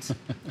necklines.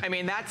 I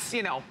mean, that's,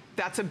 you know,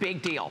 that's a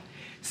big deal.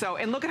 So,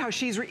 and look at how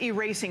she's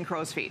erasing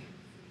crow's feet.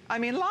 I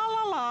mean, la,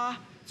 la, la.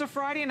 It's a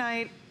Friday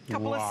night,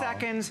 couple of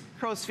seconds,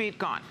 crow's feet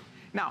gone.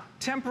 Now,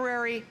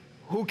 temporary,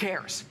 who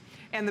cares?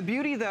 And the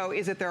beauty, though,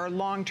 is that there are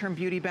long-term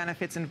beauty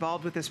benefits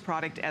involved with this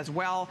product as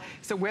well.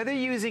 So whether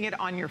you're using it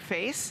on your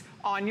face,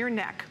 on your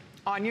neck,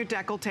 on your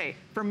décolleté.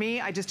 For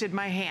me, I just did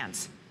my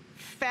hands.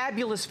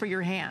 Fabulous for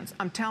your hands,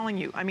 I'm telling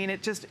you. I mean,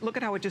 it just, look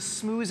at how it just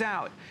smooths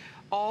out.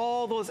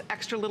 All those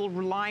extra little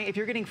lines, if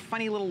you're getting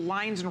funny little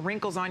lines and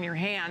wrinkles on your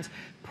hands,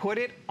 put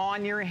it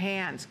on your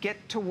hands.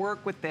 Get to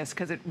work with this,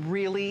 because it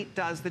really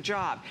does the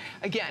job.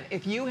 Again,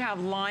 if you have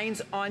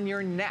lines on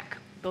your neck,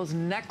 those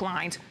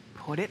necklines,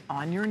 put it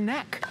on your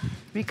neck,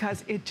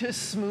 because it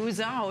just smooths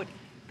out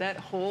that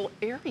whole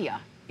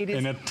area.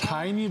 And a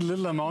tiny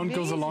little amount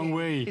goes a long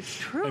way. It's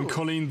true. And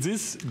Colleen,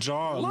 this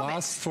jar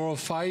lasts for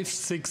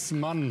 5–6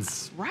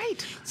 months.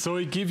 Right. So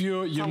it gives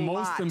you your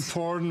most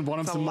important, one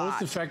of the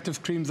most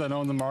effective creams I know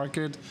on the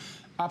market,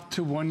 up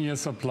to 1 year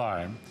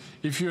supply.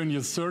 If you're in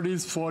your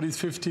 30s, 40s,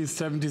 50s,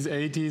 70s,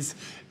 80s,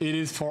 it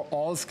is for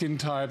all skin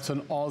types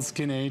and all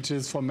skin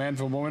ages, for men,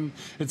 for women.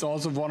 It's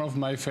also one of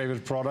my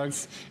favorite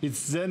products.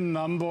 It's the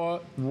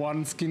 #1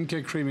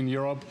 skincare cream in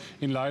Europe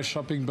in live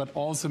shopping, but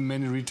also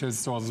many retail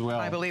stores as well.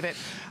 I believe it.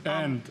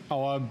 And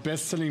our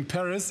best-selling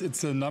Paris,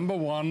 it's the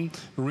 #1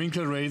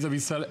 wrinkle razor. We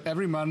sell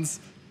every month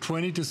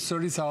 20 to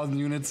 30,000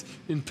 units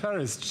in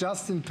Paris,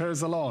 just in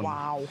Paris alone.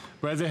 Wow.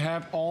 Where they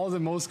have all the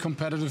most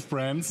competitive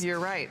brands. You're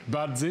right.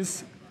 But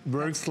this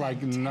works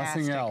like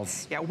nothing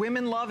else. Yeah,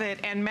 women love it,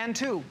 and men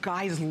too.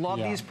 Guys love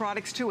these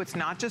products too. It's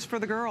not just for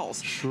the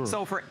girls. Sure.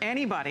 So for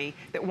anybody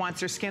that wants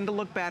their skin to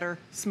look better,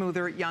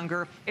 smoother,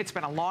 younger, it's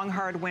been a long,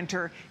 hard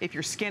winter. If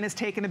your skin is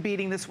taking a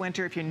beating this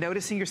winter, if you're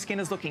noticing your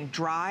skin is looking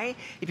dry,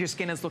 if your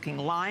skin is looking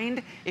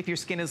lined, if your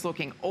skin is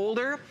looking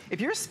older,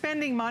 if you're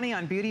spending money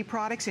on beauty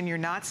products and you're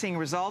not seeing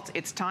results,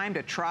 it's time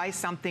to try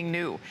something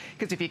new.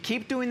 Because if you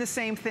keep doing the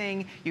same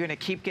thing, you're gonna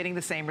keep getting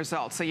the same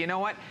results. So you know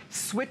what?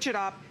 Switch it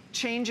up,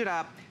 change it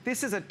up.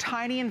 This is a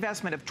tiny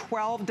investment of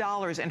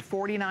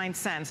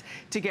 $12.49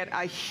 to get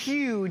a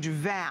huge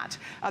vat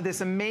of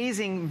this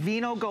amazing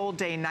Vino Gold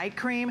Day Night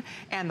Cream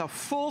and the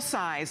full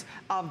size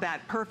of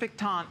that Perfect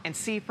Taunt, and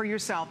see for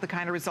yourself the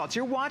kind of results.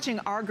 You're watching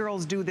our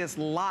girls do this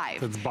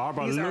live. That's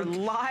Barbara. These are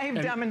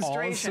live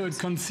demonstrations. Also, it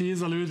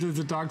conceals a little bit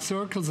the dark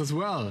circles as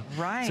well.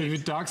 Right. So if the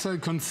dark circle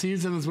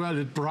conceals them as well,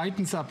 it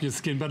brightens up your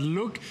skin. But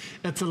look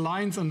at the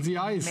lines on the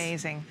eyes.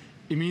 Amazing.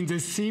 I mean, they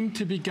seem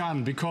to be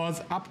gone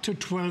because up to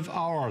 12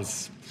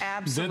 hours.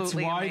 Absolutely That's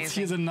why amazing. it's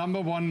here the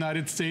 #1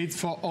 United States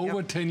for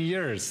over 10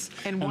 years.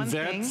 And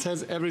that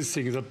says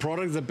everything. The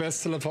product is the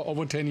bestseller for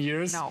over 10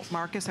 years. No,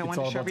 Marcus, I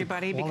want to show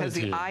everybody, because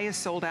the eye is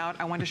sold out,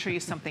 I want to show you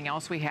something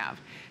else we have.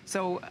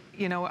 So,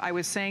 you know, I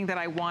was saying that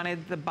I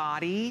wanted the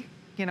body,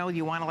 you know,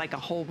 you want like a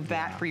whole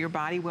vat for your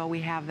body. Well,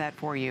 we have that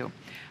for you.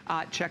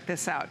 Check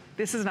this out.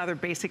 This is another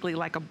basically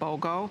like a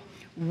BOGO.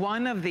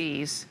 One of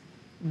these,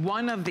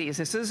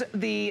 this is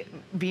the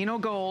Vino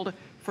Gold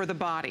for the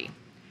body.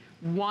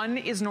 One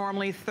is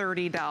normally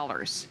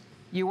 $30.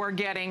 You are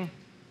getting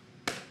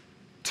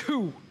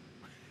two.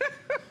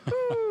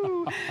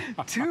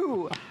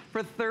 Two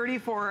for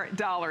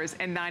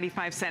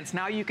 $34.95.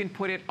 Now you can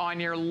put it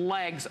on your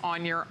legs,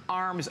 on your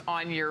arms,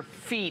 on your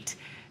feet,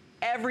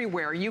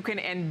 everywhere. You can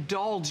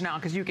indulge now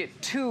because you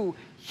get two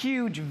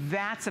huge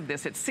vats of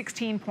this. It's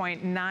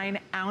 16.9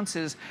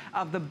 ounces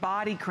of the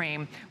body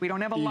cream. We don't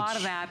have a lot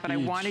of that, but I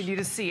wanted you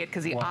to see it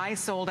because the eye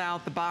sold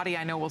out. The body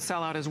I know will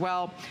sell out as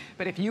well.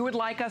 But if you would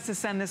like us to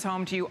send this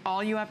home to you,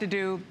 all you have to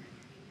do,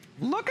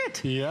 look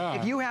it.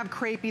 If you have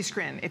crepey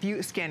skin, if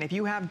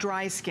you have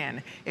dry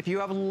skin, if you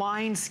have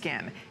lined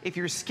skin, if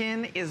your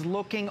skin is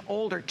looking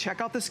older, check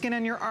out the skin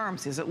on your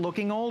arms. Is it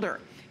looking older?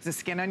 Is the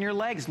skin on your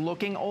legs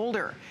looking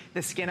older?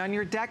 The skin on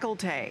your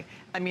décolleté.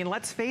 I mean,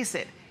 let's face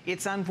it.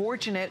 It's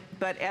unfortunate,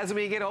 but as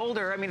we get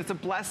older, I mean, it's a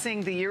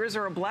blessing. The years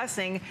are a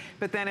blessing,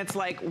 but then it's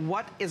like,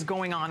 what is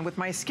going on with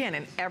my skin?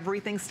 And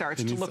everything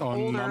starts to look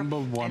older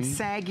and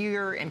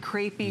saggier and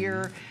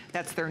crepier.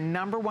 That's their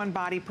 #1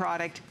 body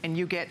product, and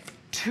you get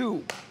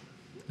two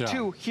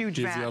huge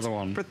vats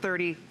for under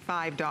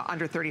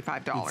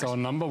 $35. It's our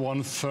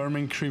 #1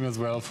 firming cream as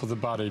well for the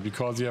body,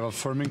 because you have a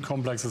firming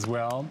complex as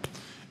well.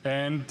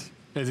 And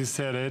as you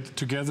said it,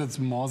 together it's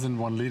more than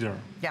 1 liter.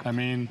 I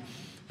mean,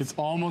 it's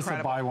almost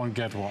a buy one,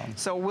 get one.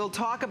 So we'll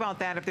talk about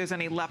that if there's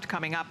any left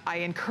coming up. I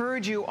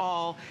encourage you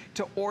all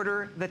to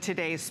order the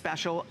today's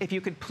special. If you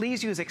could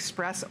please use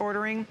express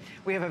ordering.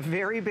 We have a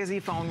very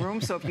busy phone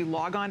room, so if you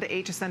log on to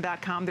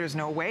hsn.com, there's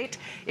no wait.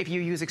 If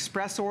you use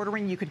express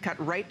ordering, you could cut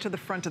right to the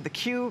front of the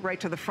queue, right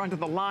to the front of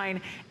the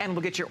line, and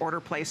we'll get your order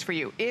placed for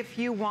you. If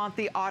you want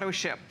the auto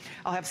ship,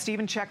 I'll have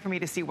Stephen check for me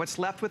to see what's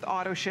left with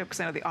auto ship, because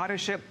I know the auto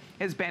ship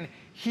has been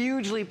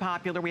hugely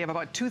popular. We have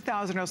about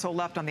 2,000 or so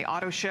left on the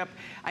auto ship.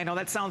 I know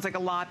that sounds like a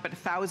lot, but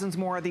thousands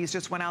more of these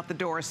just went out the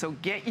door. So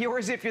get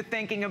yours if you're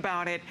thinking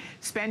about it.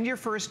 Spend your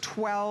first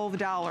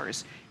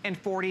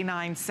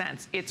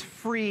 $12.49. It's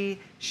free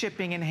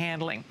shipping and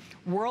handling.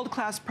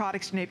 World-class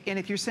products. And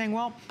if you're saying,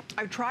 well,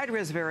 I've tried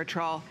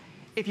resveratrol.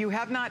 If you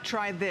have not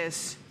tried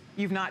this,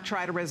 you've not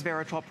tried a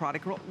resveratrol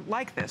product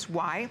like this.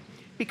 Why?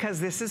 Because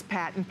this is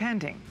patent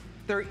pending.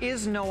 There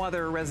is no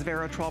other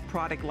resveratrol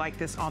product like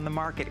this on the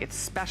market. It's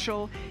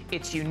special,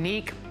 it's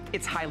unique,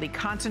 it's highly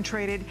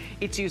concentrated,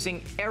 it's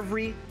using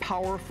every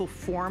powerful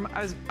form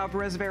of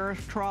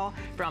resveratrol,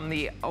 from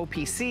the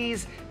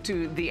OPCs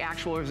to the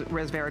actual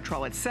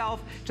resveratrol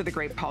itself, to the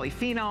grape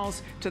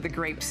polyphenols, to the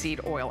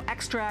grapeseed oil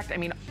extract. I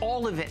mean,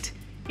 all of it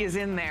is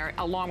in there,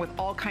 along with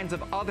all kinds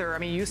of other, I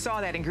mean, you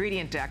saw that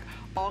ingredient deck,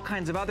 all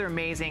kinds of other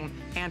amazing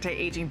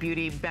anti-aging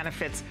beauty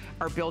benefits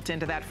are built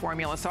into that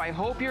formula. So I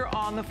hope you're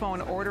on the phone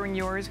ordering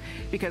yours,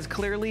 because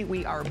clearly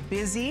we are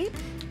busy.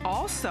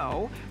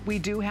 Also, we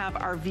do have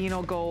our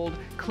Vino Gold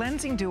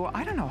Cleansing Duo.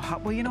 I don't know how,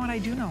 well, you know what, I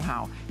do know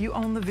how. You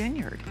own the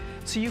vineyard.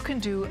 So you can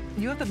do,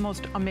 you have the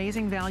most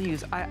amazing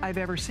values I've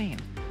ever seen.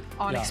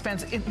 On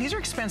expensive, these are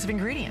expensive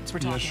ingredients we're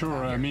talking about. Yeah,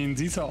 sure. I mean,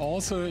 these are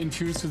also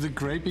infused with the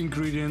grape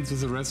ingredients,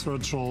 with the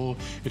resveratrol.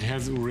 It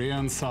has urea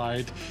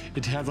inside.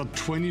 It has a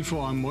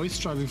 24-hour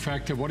moisturizing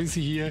factor. What you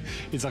see here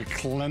is a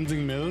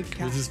cleansing milk.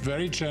 This is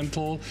very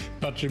gentle,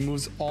 but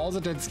removes all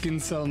the dead skin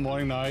cell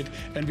morning, night.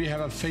 And we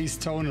have a face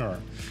toner.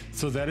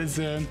 So that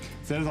is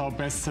our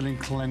best-selling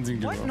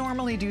cleansing duo. What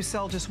normally do you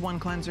sell just one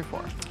cleanser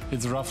for?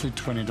 It's roughly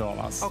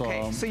 $20.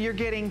 Okay, so you're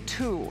getting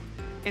two.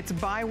 It's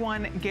buy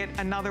one, get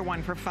another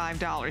one for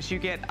 $5. You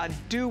get a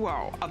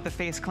duo of the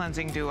face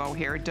cleansing duo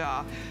here,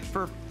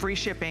 for free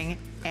shipping,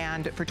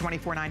 and for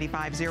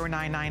 $24.95,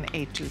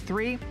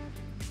 099823.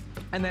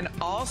 And then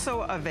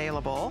also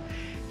available,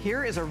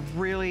 here is a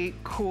really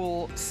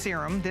cool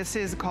serum. This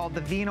is called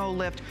the Vino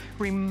Lift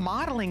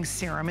Remodeling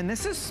Serum, and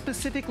this is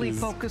specifically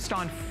focused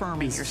on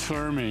firming your skin.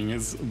 Firming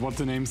is what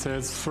the name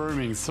says,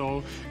 firming.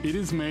 So it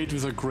is made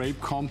with a grape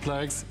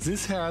complex.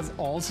 This has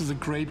also the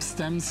grape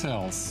stem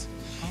cells.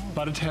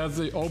 But it has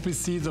the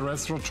OPC, the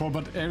resveratrol,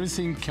 but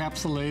everything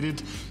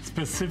encapsulated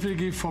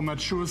specifically for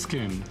mature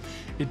skin.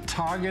 It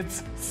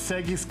targets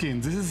saggy skin.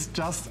 This is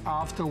just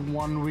after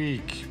 1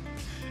 week.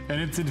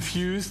 And it's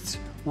infused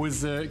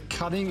with the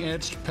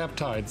cutting-edge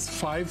peptides,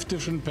 5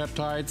 different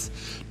peptides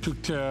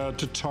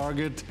to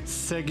target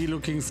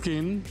saggy-looking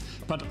skin,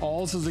 but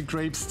also the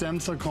grape stem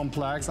cell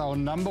complex, our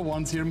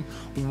 #1 serum,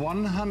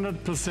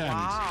 100%.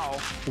 Wow.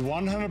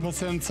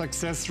 100%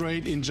 success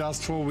rate in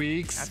just 4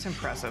 weeks. That's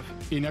impressive.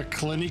 In a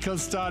clinical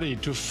study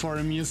to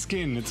firm your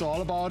skin. It's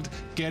all about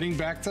getting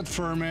back that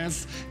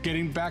firmness,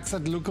 getting back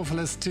that look of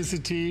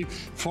elasticity.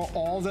 For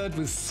all that,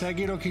 with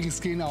saggy-looking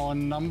skin, our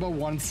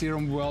 #1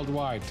 serum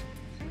worldwide.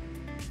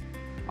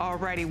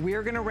 Alrighty,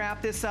 we're gonna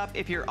wrap this up.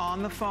 If you're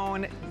on the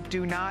phone,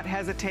 do not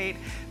hesitate.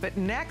 But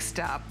next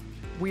up,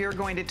 we are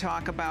going to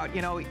talk about,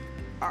 you know,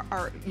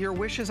 your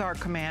wish is our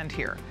command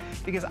here.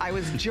 Because I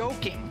was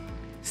joking,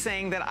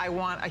 saying that I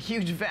want a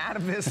huge vat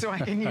of this so I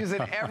can use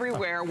it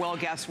everywhere. Well,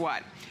 guess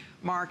what?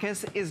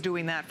 Marcus is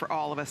doing that for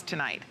all of us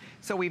tonight.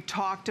 So we've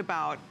talked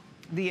about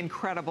the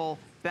incredible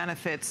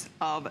benefits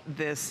of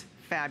this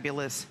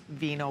fabulous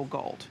Vino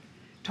Gold.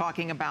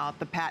 Talking about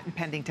the patent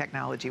pending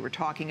technology. We're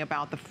talking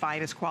about the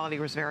finest quality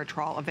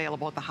resveratrol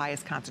available at the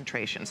highest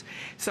concentrations.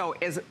 So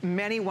as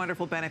many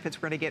wonderful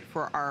benefits we're gonna get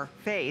for our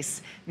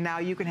face, now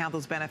you can have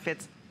those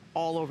benefits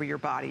all over your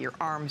body, your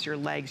arms, your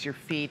legs, your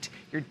feet,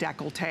 your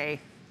décolleté,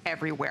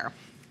 everywhere.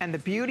 And the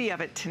beauty of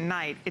it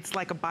tonight, it's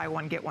like a buy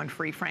one, get one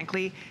free,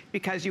 frankly,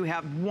 because you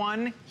have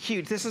one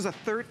huge, this is a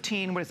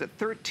 13, what is it,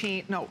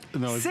 13, no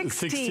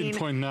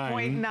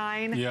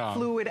 16.9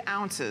 fluid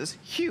ounces,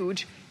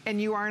 huge, and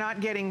you are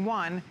not getting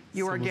one,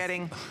 you are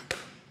getting...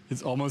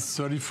 It's almost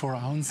 34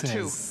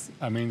 ounces.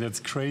 2. I mean, that's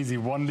crazy.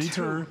 1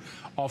 liter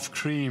of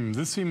cream.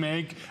 This we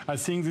make, I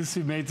think this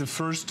we made the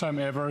first time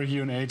ever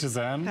here in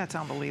HSN. That's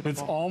unbelievable.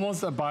 It's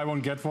almost a buy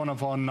one, get one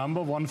of our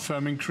 #1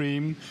 firming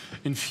cream,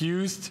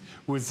 infused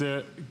with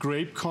the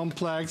grape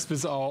complex,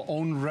 with our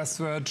own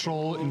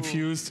resveratrol,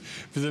 infused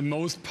with the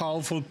most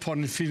powerful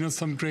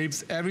polyphenol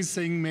grapes,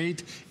 everything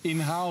made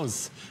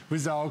in-house,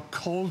 with our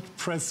cold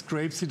pressed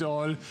grapeseed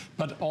oil,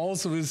 but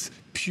also with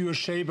pure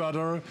shea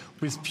butter,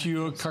 with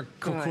pure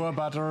cocoa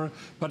butter,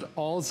 but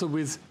also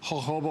with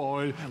jojoba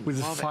oil, with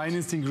the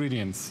finest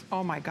ingredients.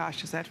 Oh my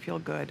gosh, does that feel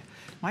good?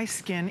 My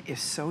skin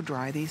is so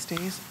dry these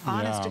days.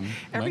 Honest,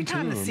 every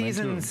time the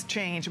seasons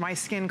change, my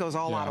skin goes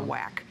all out of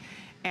whack.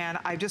 And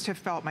I just have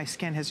felt my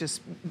skin has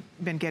just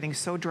been getting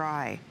so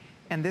dry,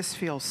 and this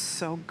feels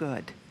so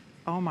good.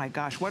 Oh my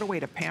gosh, what a way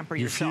to pamper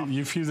yourself.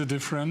 You feel the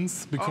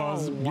difference?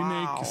 Because we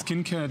make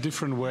skincare a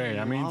different way.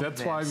 I mean,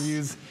 that's why we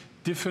use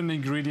different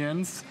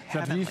ingredients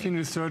that we've been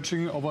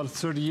researching over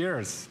 30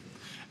 years.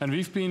 And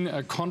we've been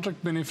a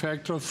contract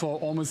manufacturer for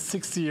almost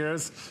 60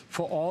 years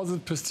for all the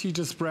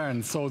prestigious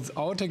brands. So it's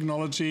our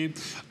technology,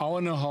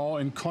 our know-how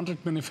in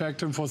contract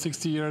manufacturing for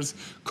 60 years,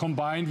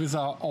 combined with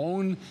our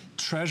own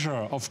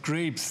treasure of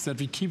grapes that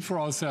we keep for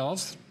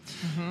ourselves,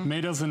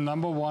 made us a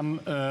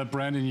 #1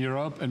 brand in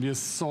Europe, and we are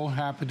so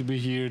happy to be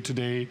here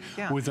today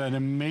with an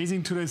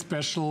amazing Today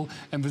Special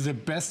and with the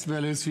best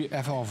values we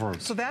ever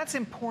offered. So that's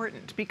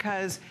important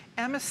because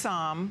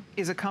Asam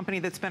is a company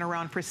that's been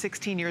around for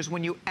 16 years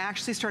when you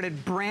actually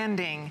started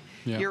branding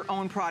your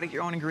own product,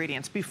 your own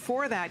ingredients.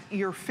 Before that,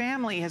 your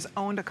family has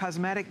owned a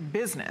cosmetic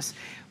business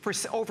for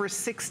over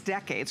 6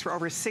 decades, for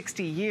over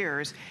 60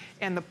 years.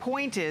 And the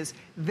point is,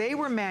 they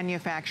were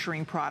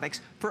manufacturing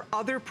products for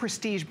other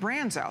prestige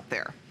brands out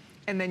there.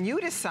 And then you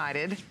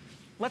decided,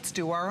 let's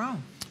do our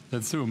own.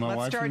 Let's do. My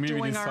wife and me,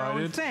 we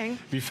decided.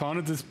 We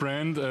founded this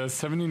brand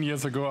 17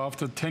 years ago,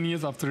 after 10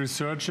 years after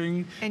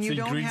researching and you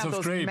the ingredients of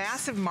grapes. don't have those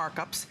massive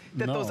markups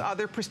that those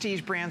other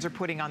prestige brands are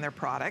putting on their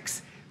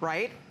products,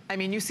 right? I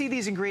mean, you see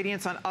these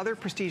ingredients on other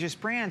prestigious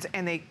brands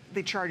and they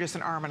charge us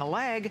an arm and a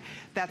leg.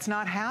 That's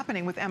not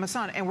happening with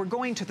Asam. And we're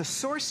going to the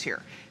source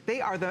here. They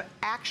are the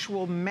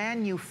actual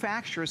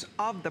manufacturers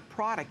of the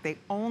product. They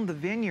own the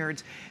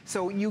vineyards.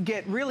 So you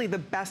get really the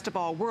best of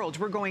all worlds.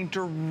 We're going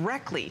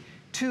directly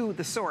to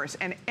the source.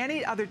 And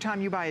any other time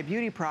you buy a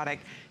beauty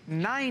product,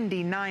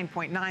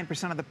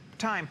 99.9% of the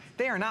time,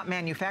 they are not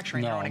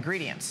manufacturing their own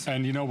ingredients.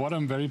 And you know what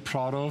I'm very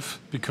proud of?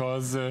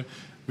 Because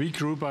we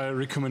grew by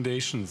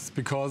recommendations,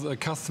 because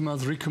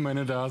customers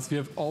recommended us. We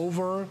have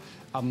over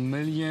 1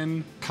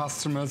 million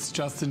customers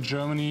just in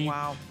Germany.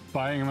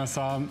 buying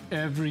Asam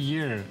every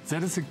year.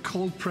 That is a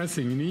cold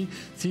pressing. You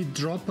see,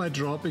 drop by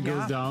drop it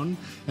goes down,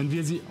 and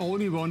we're the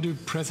only one to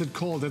press it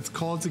cold. That's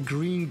called the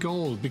green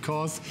gold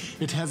because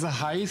it has the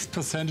highest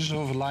percentage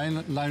of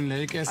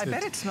linoleic acid. I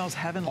bet it smells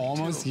heavenly.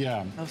 Almost, too.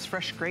 yeah. Those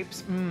fresh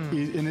grapes.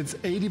 And it's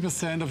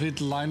 80% of it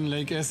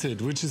linoleic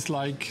acid, which is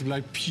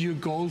like pure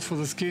gold for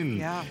the skin.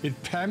 Yeah.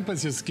 It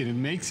pampers your skin. It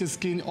makes your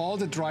skin, all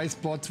the dry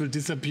spots will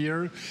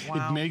disappear.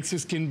 Wow. It makes your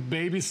skin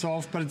baby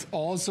soft, but it's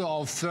also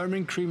our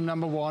firming cream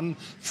 #1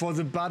 for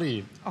the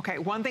body. Okay,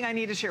 one thing I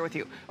need to share with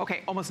you.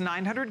 Okay, almost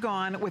 900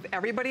 gone. With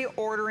everybody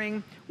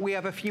ordering, we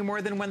have a few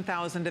more than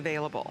 1,000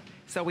 available.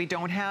 So we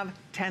don't have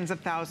tens of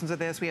thousands of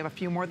this. We have a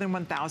few more than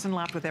 1,000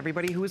 left with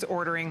everybody who is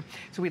ordering.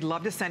 So we'd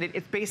love to send it.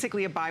 It's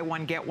basically a buy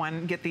one,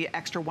 get the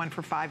extra one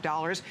for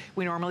 $5.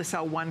 We normally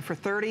sell one for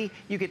 $30.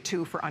 You get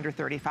two for under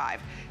 $35.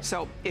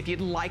 So if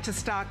you'd like to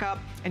stock up,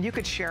 and you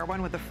could share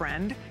one with a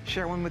friend,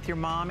 share one with your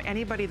mom,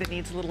 anybody that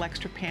needs a little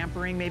extra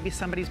pampering. Maybe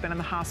somebody's been in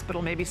the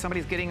hospital, maybe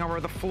somebody's getting over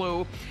the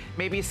flu,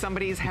 maybe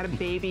somebody's had a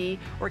baby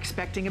or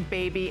expecting a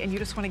baby, and you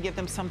just want to give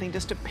them something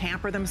just to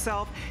pamper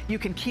themselves. You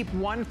can keep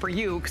one for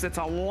you because it's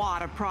a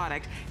lot of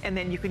product, and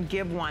then you can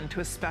give one to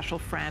a special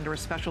friend or a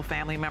special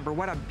family member.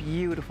 What a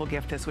beautiful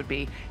gift this would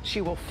be.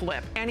 She will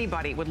flip.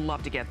 Anybody would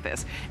love to get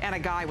this, and a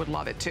guy would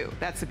love it too.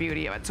 That's the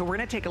beauty of it. So we're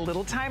going to take a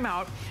little time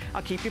out.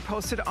 I'll keep you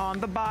posted on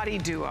the body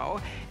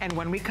duo, and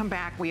when we come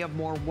back, we have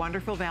more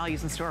wonderful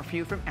values in store for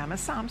you from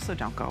Asam, so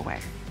don't go away.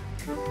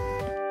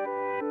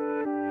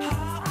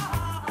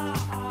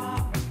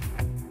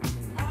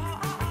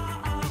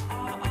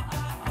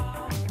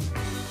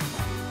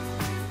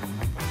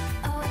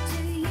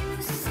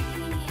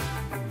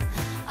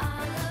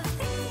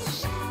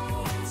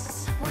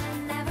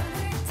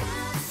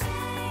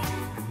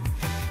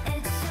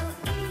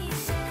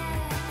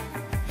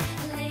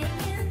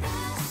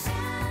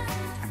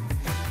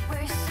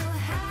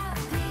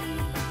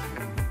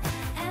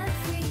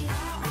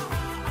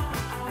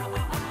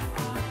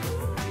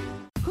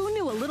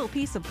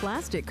 Piece of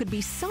plastic could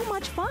be so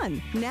much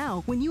fun.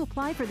 Now, when you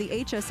apply for the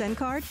HSN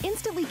card,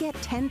 instantly get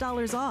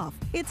 $10 off.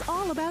 It's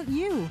all about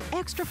you.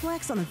 Extra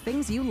flex on the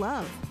things you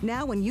love.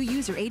 Now, when you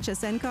use your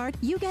HSN card,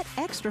 you get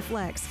extra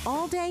flex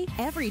all day,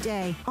 every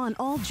day on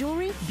all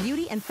jewelry,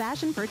 beauty, and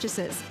fashion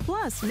purchases.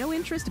 Plus, no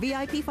interest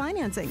VIP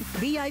financing,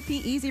 VIP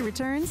easy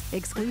returns,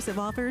 exclusive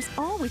offers,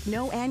 all with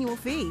no annual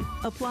fee.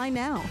 Apply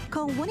now.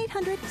 Call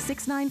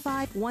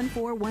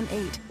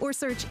 1-800-695-1418 or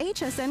search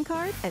HSN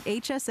card at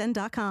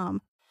hsn.com.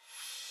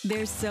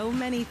 There's so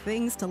many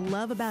things to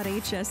love about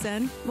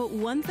HSN, but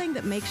one thing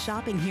that makes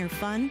shopping here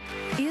fun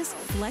is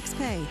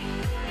FlexPay.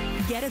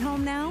 Get it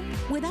home now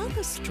without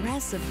the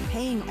stress of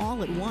paying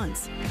all at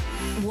once.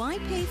 Why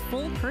pay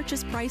full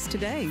purchase price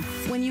today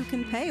when you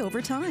can pay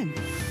over time?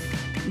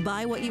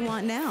 Buy what you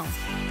want now,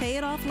 pay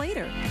it off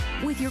later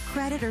with your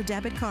credit or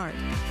debit card.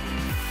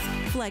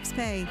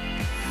 FlexPay.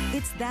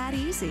 It's that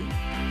easy.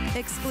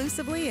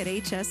 Exclusively at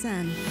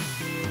HSN.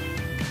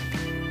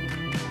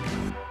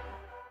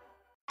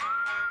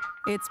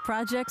 It's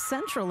Project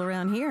Central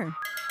around here.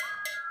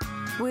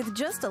 With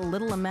just a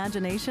little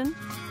imagination,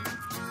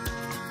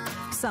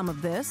 some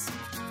of this,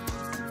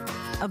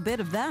 a bit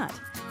of that.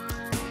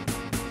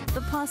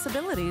 The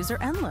possibilities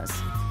are endless.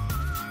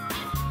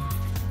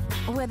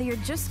 Whether you're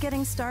just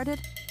getting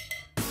started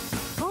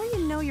or you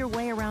know your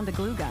way around a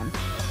glue gun,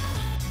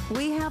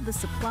 we have the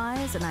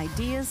supplies and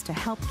ideas to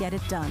help get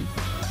it done.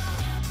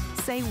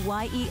 Say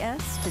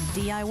YES to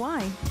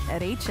DIY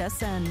at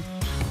HSN.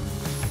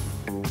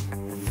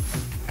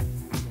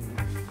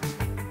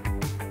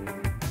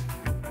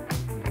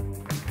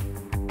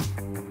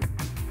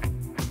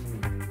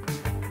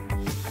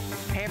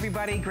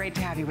 Everybody, great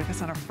to have you with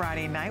us on a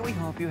Friday night. We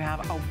hope you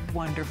have a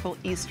wonderful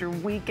Easter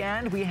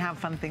weekend. We have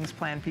fun things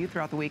planned for you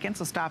throughout the weekend,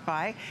 so stop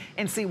by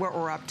and see what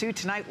we're up to.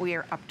 Tonight, we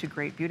are up to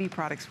great beauty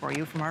products for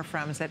you from our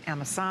friends at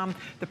Asam.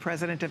 The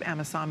president of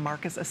Asam,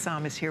 Marcus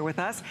Asam, is here with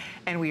us,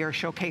 and we are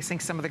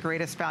showcasing some of the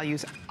greatest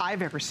values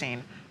I've ever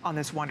seen on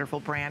this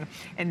wonderful brand.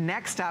 And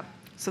next up,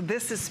 so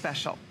this is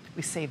special.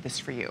 We saved this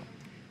for you.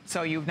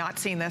 So you've not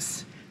seen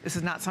this. This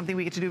is not something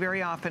we get to do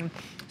very often.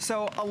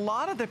 So a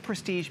lot of the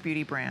prestige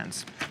beauty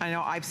brands, I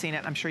know I've seen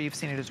it, I'm sure you've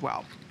seen it as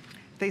well.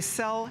 They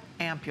sell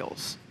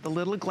ampules, the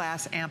little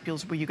glass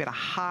ampules where you get a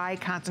high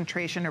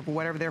concentration of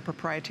whatever their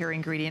proprietary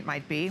ingredient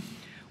might be.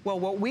 Well,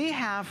 what we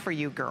have for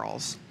you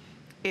girls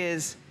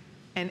is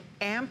an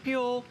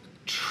ampule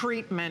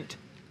treatment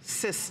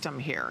system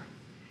here.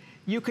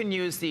 You can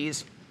use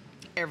these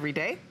every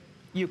day.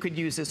 You could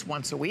use this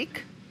once a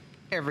week,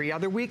 every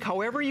other week,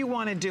 however you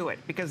want to do it,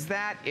 because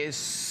that is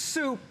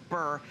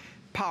super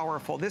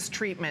powerful. This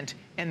treatment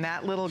in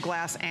that little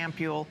glass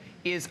ampule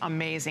is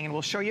amazing, and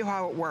we'll show you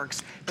how it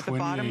works. But the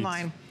bottom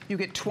line, you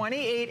get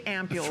 28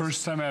 ampules. The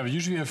first time ever.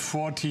 Usually we have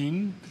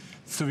 14,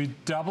 so we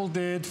doubled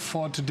it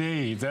for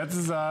today. That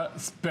is a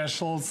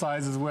special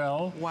size as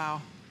well.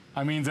 Wow.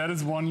 I mean, that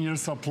is 1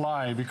 year's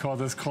supply,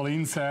 because as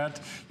Colleen said,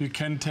 you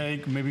can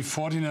take maybe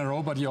 14 in a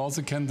row, but you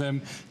also can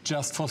them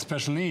just for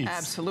special needs.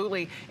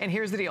 Absolutely. And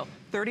here's the deal.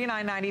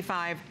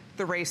 $39.95,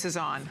 the race is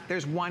on.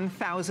 There's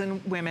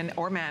 1,000 women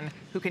or men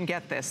who can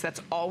get this.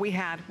 That's all we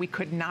had. We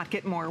could not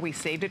get more. We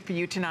saved it for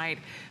you tonight.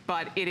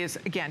 But it is,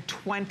 again,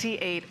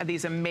 28 of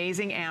these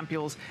amazing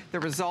ampules. The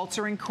results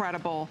are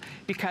incredible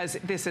because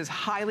this is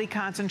highly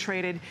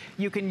concentrated.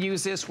 You can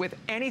use this with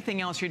anything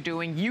else you're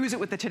doing. Use it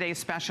with the Today's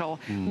Special.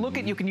 Look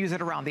at, you can use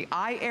it around the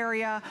eye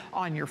area,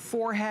 on your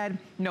forehead,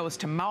 nose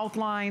to mouth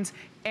lines,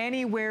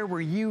 anywhere where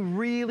you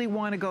really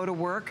want to go to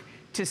work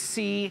to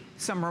see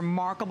some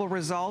remarkable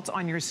results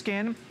on your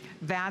skin.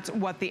 That's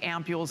what the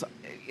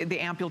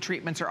ampule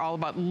treatments are all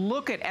about.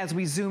 Look at, as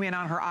we zoom in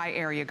on her eye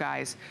area,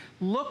 guys.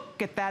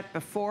 Look at that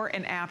before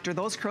and after.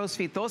 Those crow's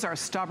feet, those are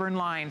stubborn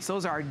lines.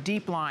 Those are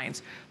deep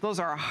lines.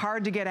 Those are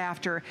hard to get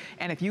after.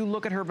 And if you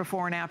look at her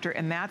before and after,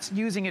 and that's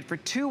using it for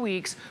 2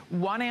 weeks,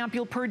 1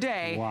 ampule per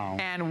day. Wow.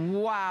 And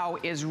wow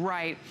is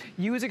right.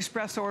 Use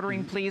express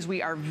ordering, please.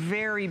 We are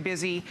very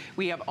busy.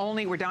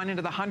 We're down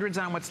into the hundreds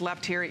on what's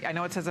left here. I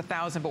know it says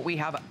 1,000, but we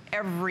have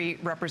every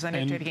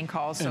representative taking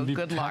calls, so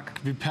good luck.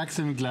 We pack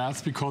them in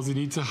glass because it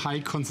needs a high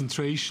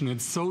concentration.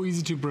 It's so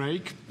easy to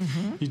break.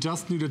 You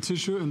just need a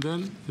tissue and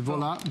then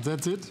voila,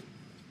 that's it.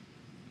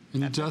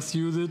 And you just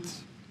use it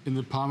in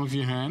the palm of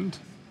your hand.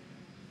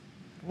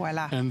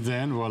 Voila. And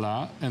then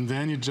voila. And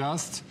then you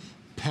just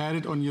pat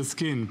it on your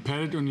skin, pat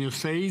it on your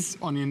face,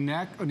 on your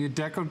neck, on your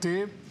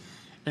décolleté,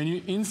 and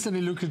you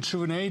instantly look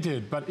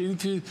rejuvenated. But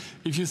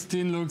if your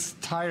skin looks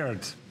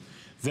tired,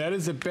 that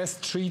is the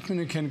best treatment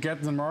you can get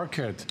in the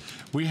market.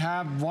 We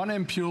have 1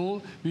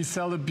 ampule. We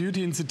sell the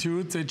Beauty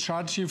Institute. They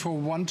charge you for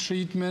 1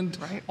 treatment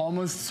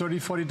almost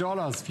 $30,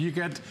 $40. You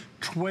get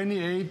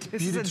 28 beauty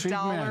treatments. This is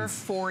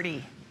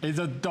 $1.40. It's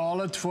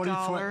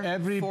 $1.40 for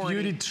every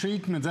beauty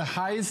treatment. The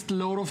highest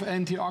load of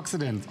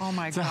antioxidants. Oh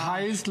my God. The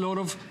highest load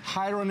of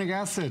hyaluronic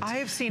acid. I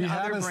have seen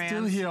other brands. We have a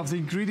still here of the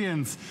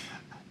ingredients.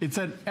 It's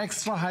an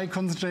extra high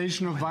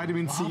concentration of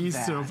vitamin C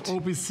Easter, of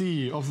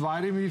OPC, of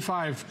vitamin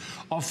B5,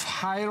 of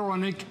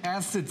hyaluronic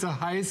acid, the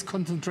highest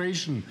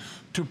concentration,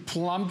 to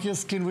plump your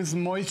skin with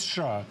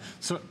moisture.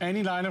 So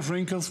any line of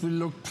wrinkles will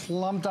look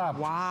plumped up.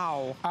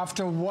 Wow.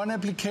 After 1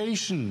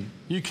 application,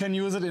 you can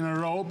use it in a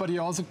row, but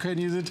you also can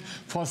use it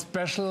for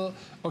special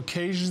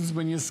occasions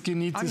when your skin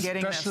needs a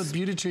special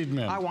beauty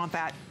treatment. I want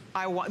that.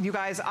 You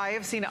guys, I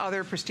have seen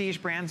other prestige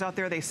brands out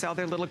there. They sell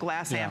their little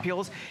glass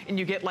ampules, and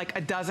you get like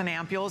a dozen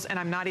ampules, and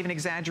I'm not even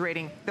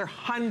exaggerating. They're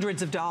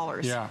hundreds of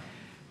dollars. Yeah.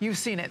 You've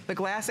seen it. The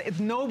glass,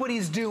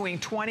 nobody's doing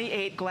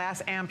 28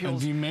 glass ampules.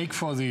 And we make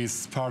for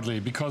these partly,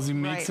 because we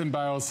make them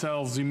by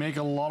ourselves. We make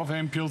a lot of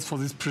ampules for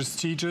these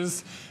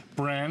prestigious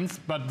brands,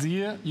 but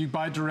here you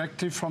buy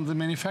directly from the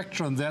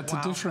manufacturer, and that's the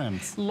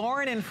difference.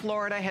 Lauren in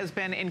Florida has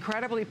been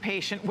incredibly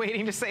patient,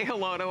 waiting to say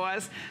hello to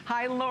us.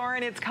 Hi,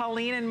 Lauren. It's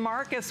Colleen and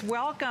Marcus.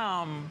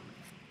 Welcome.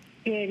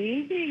 Good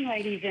evening,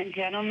 ladies and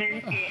gentlemen.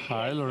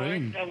 Hi,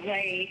 Lorraine.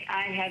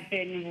 I have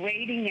been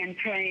waiting and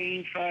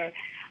praying for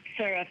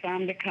Sir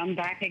Asam to come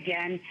back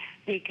again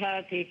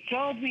because he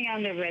told me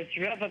on the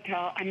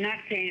resveratrol. I'm not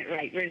saying it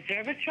right.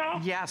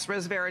 Resveratrol? Yes,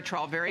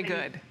 resveratrol. Very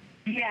good.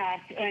 Yes,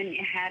 and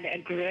had a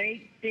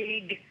great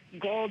big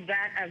gold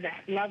vat of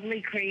that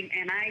lovely cream.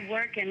 And I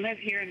work and live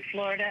here in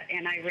Florida,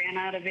 and I ran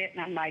out of it.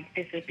 And I'm like,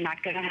 this is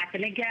not going to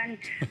happen again.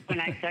 When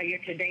I saw your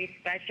Today's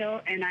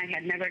Special, and I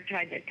had never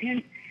tried the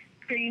tint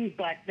cream,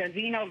 but the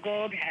Vino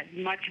Gold has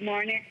much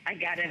more in it. I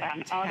got it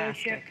on auto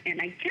ship,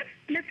 and I just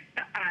missed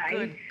the eye.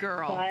 Good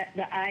girl. But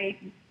the eye,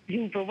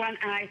 for 1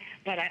 eye,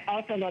 but I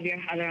also love your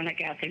hyaluronic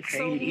acid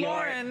cream. So,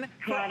 Lauren, your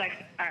products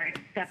are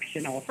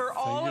exceptional. For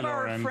all of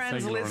our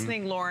friends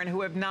listening, Lauren,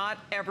 who have not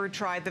ever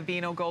tried the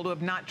Vino Gold, who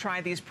have not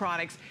tried these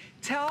products,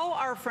 tell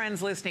our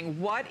friends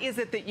listening, what is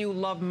it that you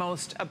love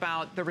most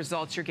about the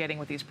results you're getting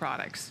with these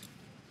products?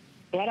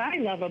 What I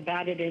love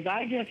about it is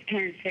I just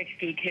turned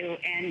 62,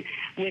 and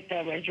with the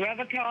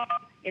resveratrol,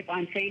 if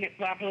I'm saying it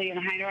properly, and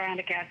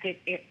hyaluronic acid,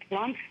 it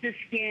plumps the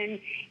skin.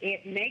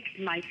 It makes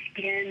my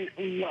skin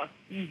look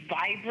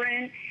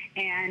vibrant,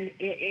 and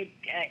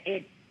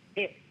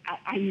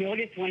I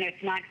notice when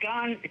it's not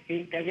gone,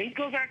 the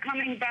wrinkles are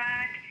coming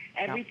back.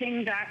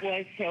 Everything that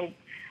was so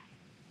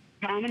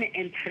prominent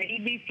and pretty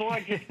before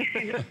just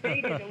kind of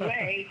faded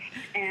away,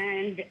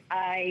 and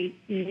I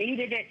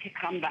needed it to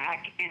come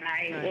back, and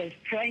I was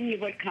praying you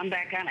would come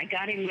back on. I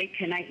got in late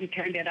tonight and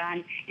turned it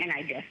on, and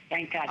I just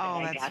thank God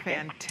that I got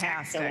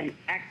fantastic.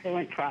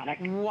 Excellent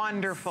product.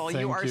 Wonderful.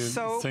 You are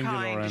so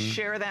kind to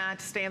share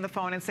that, stay on the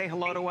phone and say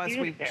hello to us.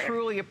 We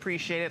truly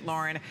appreciate it,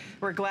 Lauren.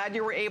 We're glad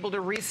you were able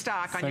to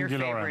restock on your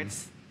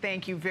favorites.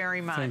 Thank you very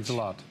much. Thanks a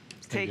lot.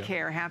 Take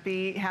care. Have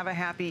a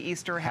happy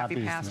Easter,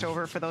 happy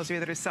Passover for those of you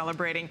that are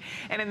celebrating.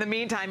 And in the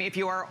meantime, if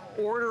you are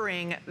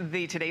ordering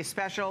the Today's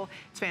Special,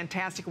 it's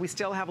fantastic. We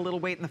still have a little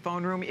wait in the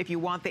phone room. If you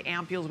want the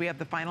ampules, we have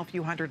the final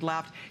few hundred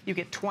left. You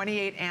get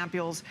 28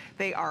 ampules.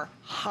 They are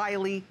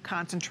highly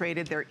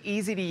concentrated. They're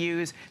easy to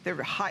use.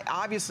 They're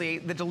obviously,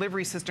 the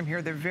delivery system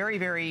here, they're very,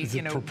 very, it's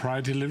a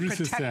proprietary delivery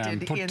system. In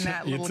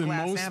that little it's the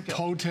glass most ampule.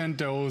 potent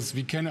dose.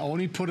 We can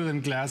only put it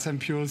in glass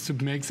ampules to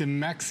make the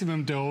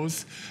maximum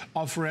dose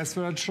of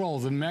resveratrol.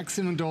 the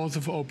maximum dose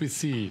of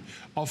OPC,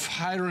 of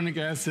hyaluronic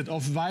acid,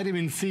 of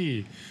vitamin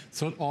C.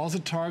 So it also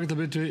targets a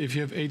bit if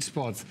you have age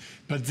spots.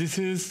 But this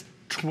is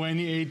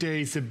 28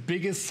 days, the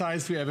biggest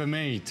size we ever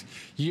made.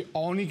 You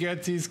only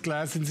get these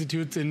glass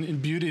institutes in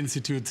beauty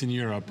institutes in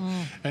Europe.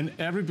 And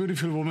every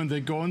beautiful woman, they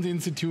go in the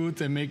institute,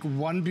 they make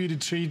one beauty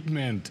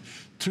treatment.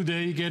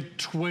 Today you get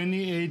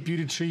 28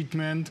 beauty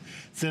treatment,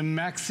 the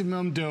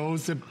maximum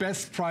dose, the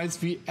best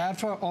price we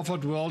ever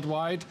offered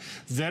worldwide.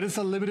 That is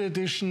a limited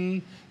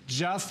edition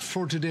just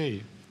for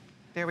today.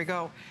 There we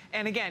go.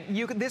 And again,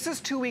 this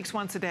is 2 weeks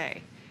once a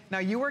day. Now,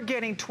 you are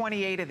getting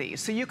 28 of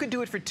these, so you could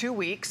do it for 2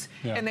 weeks,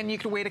 and then you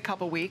could wait a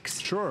couple weeks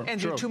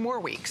and do 2 more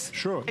weeks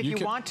if you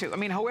want to. I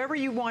mean, however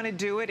you want to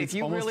do it, if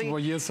you really... It's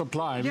almost a year's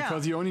supply,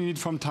 because you only need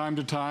from time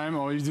to time,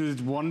 or you do it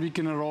 1 week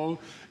in a row,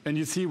 and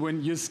you see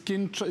when your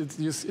skin,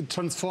 it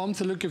transforms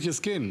the look of your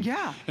skin.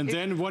 And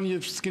then when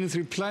your skin is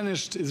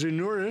replenished, is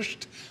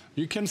renourished,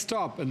 you can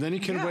stop, and then you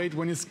can wait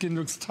when your skin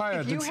looks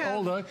tired, it's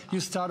older, you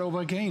start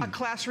over again. A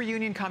class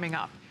reunion coming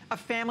up, a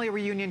family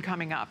reunion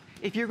coming up.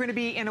 If you're going to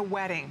be in a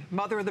wedding,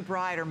 mother of the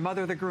bride or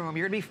mother of the groom,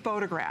 you're going to be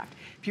photographed.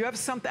 If you have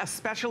a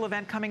special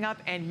event coming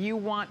up and you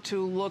want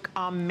to look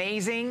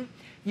amazing,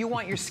 you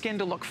want your skin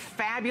to look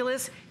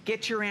fabulous,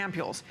 get your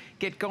ampules.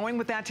 Get going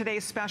with that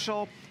today's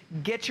special.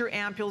 Get your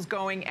ampules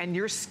going, and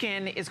your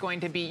skin is going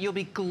to be, you'll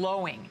be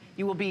glowing.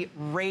 You will be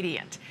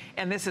radiant.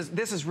 And this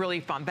is really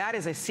fun. That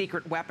is a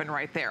secret weapon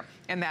right there.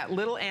 And that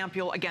little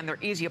ampule, again, they're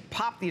easy.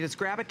 You just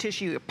grab a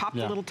tissue, you pop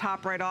the little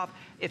top right off.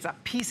 It's a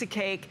piece of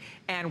cake,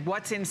 and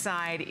what's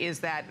inside is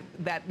that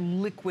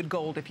liquid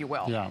gold, if you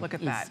will. Look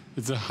at that.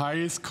 It's the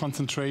highest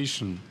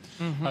concentration.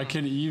 I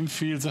can even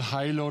feel the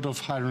high load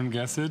of hyaluronic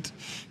acid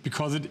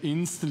because it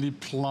instantly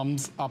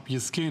plumps up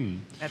your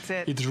skin. That's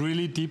it. It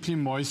really deeply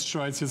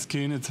moisturizes your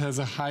skin. It has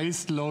the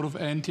highest load of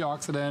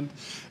antioxidant.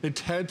 It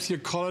helps your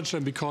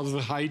collagen because of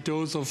the high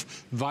dose of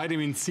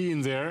vitamin C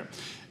in there.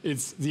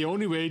 It's the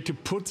only way to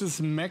put this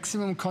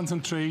maximum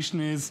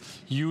concentration is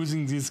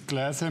using these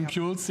glass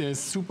ampules. They're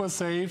super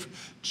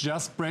safe,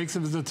 just breaks it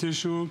with the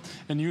tissue,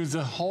 and use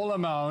the whole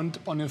amount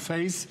on your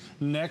face,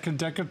 neck, and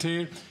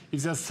décolleté.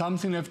 If there's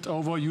something left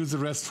over, use the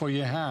rest for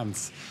your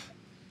hands.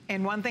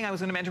 And one thing I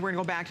was going to mention, we're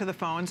going to go back to the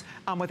phones.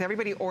 With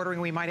everybody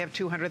ordering, we might have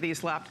 200 of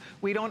these left.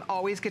 We don't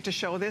always get to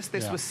show this.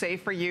 This was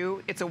saved for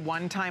you. It's a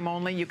one-time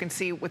only. You can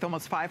see with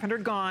almost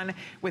 500 gone,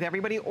 with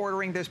everybody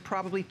ordering, there's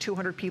probably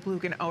 200 people who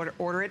can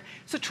order it.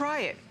 So try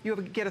it. You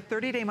get a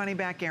 30-day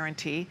money-back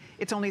guarantee.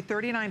 It's only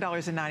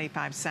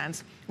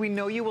 $39.95. We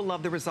know you will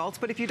love the results,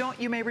 but if you don't,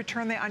 you may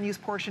return the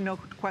unused portion, no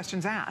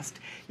questions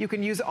asked. You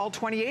can use all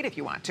 28 if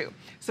you want to.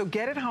 So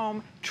get it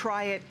home,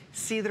 try it,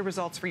 see the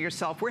results for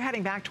yourself. We're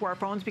heading back to our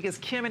phones because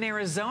Kim in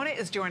Arizona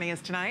is joining us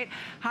tonight.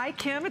 Hi,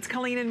 Kim. It's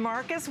Colleen and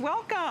Marcus.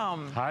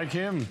 Welcome. Hi,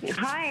 Kim.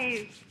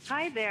 Hi.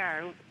 Hi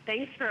there.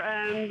 Thanks for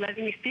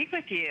letting me speak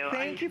with you.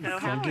 Thank you for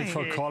calling. Thank you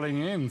for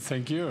calling in.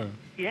 Thank you.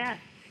 Yes.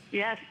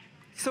 Yes.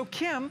 So,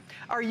 Kim,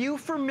 are you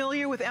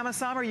familiar with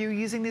Asam? Are you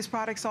using these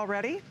products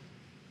already?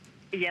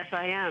 Yes,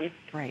 I am.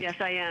 Great. Yes,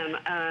 I am.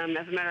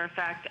 As a matter of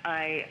fact,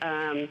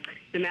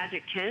 the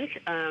magic tint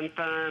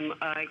from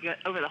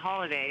over the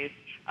holidays,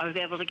 I was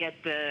able to get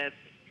the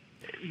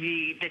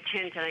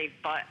tint, and I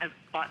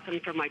bought some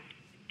for my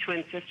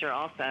twin sister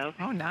also.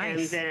 Oh, nice.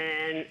 And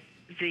then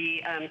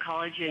the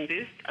collagen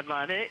boost, I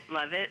love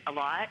it a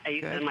lot. I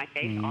use it on my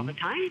face all the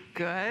time.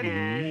 Good.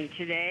 And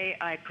today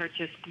I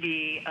purchased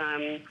the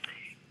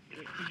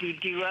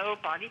Duo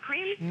body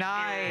cream.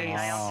 Nice. And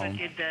I also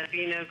did the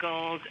Vino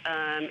Gold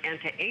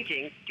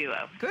anti-aging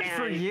duo. Good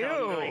for you. So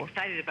I'm really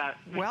excited about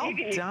well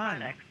done.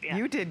 Products. Yeah.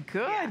 You did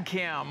good,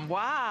 Kim.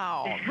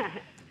 Wow.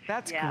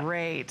 That's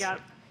great.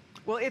 Yep.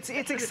 Well, it's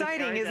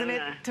exciting, isn't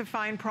it, to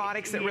find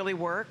products that really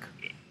work?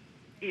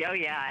 Oh,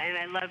 yeah, and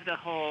I love the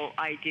whole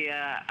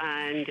idea,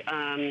 and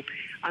I'm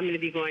going to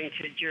be going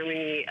to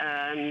Germany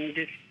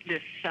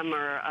this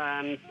summer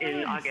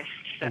in August.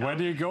 So, where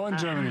do you go in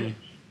Germany?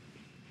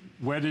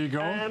 Where do you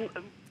go?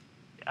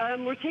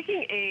 We're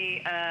taking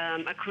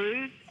a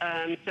cruise,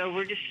 so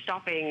we're just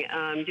stopping.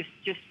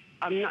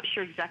 I'm not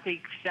sure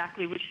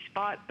exactly which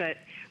spot, but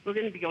we're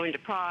going to be going to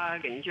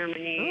Prague and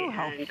Germany. Ooh,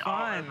 how and fun.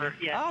 all over.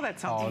 Yeah. Oh, that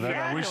sounds fabulous.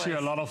 I wish you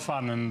a lot of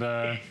fun and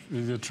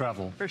with your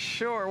travel. For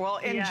sure. Well,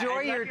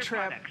 enjoy your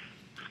trip. Products.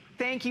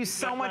 Thank you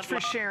so much for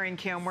sharing,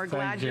 Kim. We're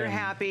glad you're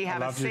happy.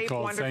 Have a safe,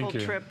 wonderful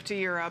trip to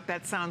Europe.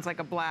 That sounds like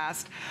a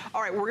blast.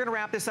 All right, we're going to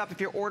wrap this up.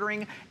 If you're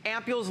ordering,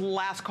 ampules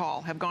last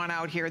call have gone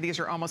out here. These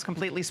are almost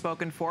completely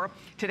spoken for.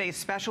 Today's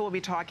special we'll be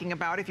talking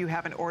about. If you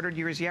haven't ordered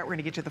yours yet, we're going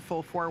to get you the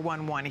full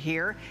 411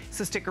 here.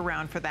 So stick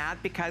around for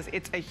that because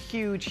it's a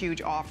huge,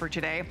 huge offer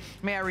today.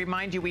 May I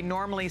remind you, we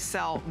normally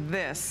sell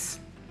this.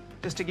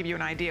 Just to give you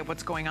an idea of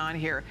what's going on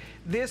here.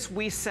 This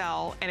we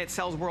sell, and it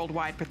sells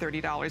worldwide for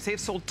 $30. They've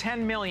sold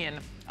 10 million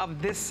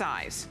of this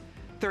size,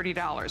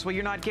 $30. Well,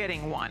 you're not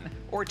getting 1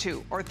 or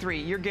 2 or 3.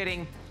 You're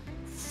getting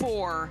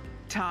 4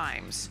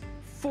 times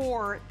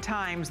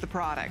the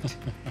product.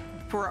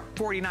 for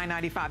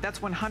 $49.95. That's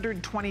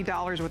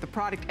 $120 worth of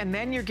product. And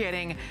then you're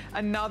getting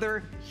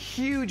another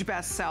huge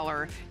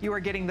bestseller. You are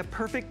getting the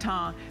Perfect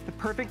Teint. The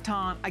Perfect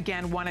Teint,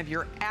 again, one of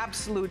your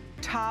absolute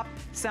top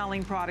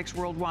selling products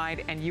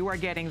worldwide, and you are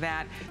getting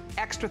that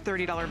extra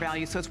 $30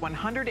 value. So it's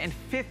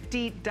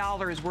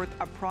 $150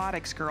 worth of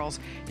products, girls.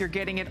 You're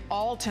getting it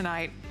all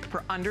tonight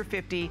for under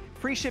 $50,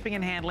 free shipping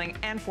and handling,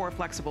 and 4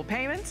 flexible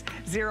payments.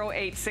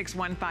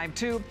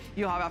 086152.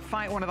 You'll have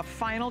one of the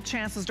final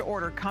chances to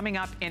order coming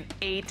up in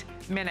 8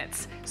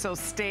 minutes. So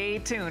stay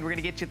tuned. We're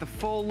gonna get you the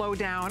full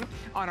lowdown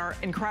on our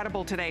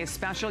incredible today's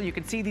special. You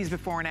can see these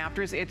before and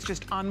afters. It's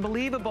just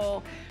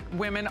unbelievable.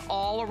 Women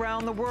all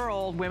around the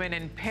world, women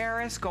in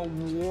Paris go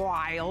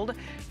wild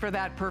for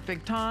that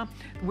Perfect Teint.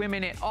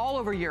 Women all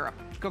over Europe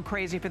go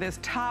crazy for this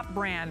top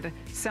brand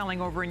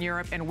selling over in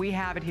Europe, and we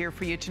have it here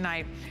for you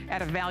tonight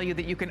at a value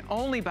that you can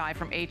only buy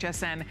from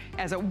HSN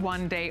as a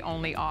one-day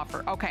only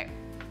offer. Okay.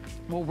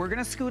 Well, we're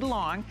gonna scoot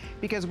along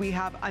because we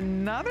have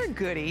another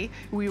goodie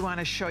we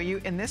wanna show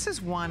you, and this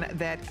is one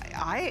that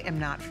I am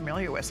not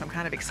familiar with, so I'm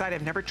kind of excited.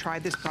 I've never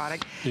tried this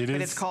product, but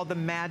it's called the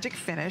Magic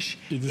Finish.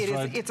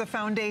 It's a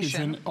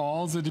foundation. It's in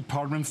all the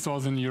department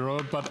stores in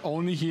Europe, but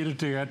only here to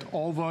get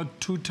over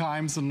 2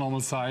 times the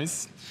normal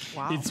size.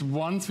 Wow. It's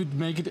once, we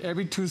make it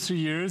every 2-3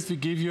 years. We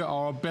give you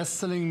our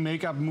best-selling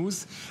makeup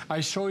mousse.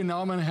 I show you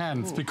now my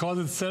hands because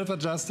it's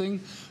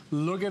self-adjusting.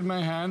 Look at my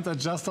hands, I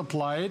just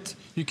apply it.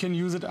 You can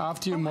use it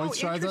after your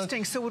moisturizer. Oh,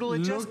 interesting, so it'll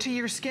adjust to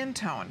your skin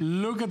tone.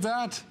 Look at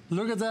that,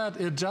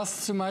 it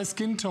adjusts to my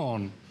skin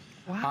tone.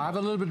 Wow. I have a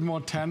little bit more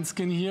tan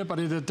skin here, but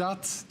it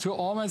adapts to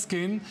all my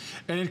skin,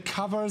 and it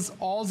covers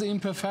all the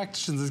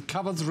imperfections. It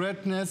covers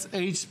redness,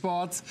 age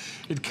spots,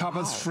 it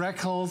covers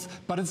freckles,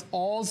 but it's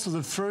also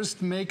the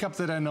first makeup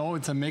that I know,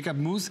 it's a makeup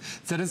mousse,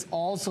 that is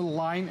also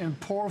line and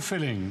pore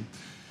filling.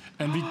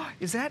 And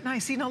is that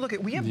nice? See, now look,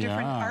 we have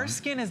different, our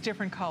skin is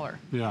different color.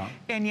 Yeah.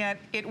 And yet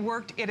it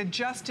worked, it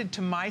adjusted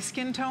to my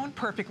skin tone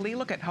perfectly.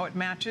 Look at how it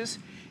matches.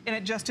 And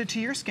adjusted to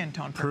your skin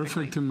tone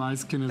perfectly. Perfect to my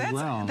skin as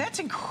well. That's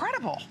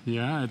incredible.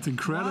 Yeah, it's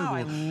incredible. Wow,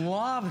 I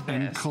love this.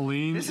 And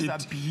Colleen, this is a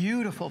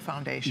beautiful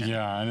foundation.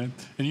 Yeah,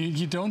 and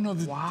you don't know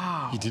the.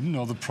 Wow. You didn't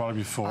know the product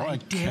before. I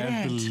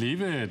can't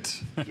believe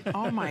it.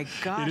 Oh my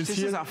gosh, this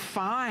is a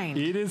find.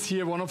 It is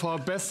here, one of our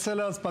best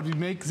sellers, but we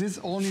make this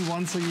only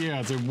once a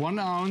year. The 1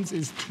 ounce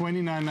is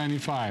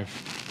 $29.95.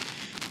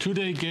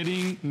 Today,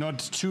 getting not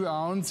 2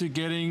 ounces, you're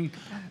getting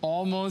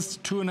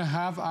almost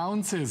 2.5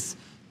 ounces.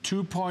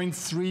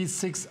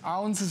 2.36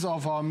 ounces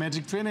of our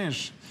Magic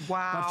Finish.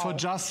 Wow. But for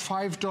just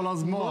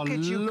 $5 more. Look at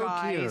you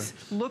guys.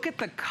 Look at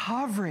the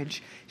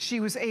coverage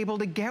she was able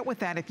to get with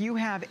that. If you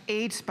have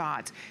age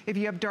spots, if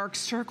you have dark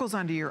circles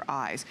under your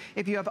eyes,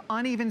 if you have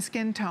uneven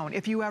skin tone,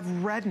 if you have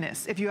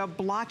redness, if you have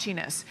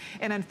blotchiness,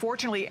 and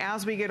unfortunately,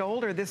 as we get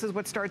older, this is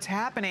what starts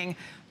happening.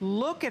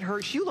 Look at her.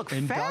 You look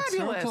fabulous.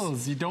 Dark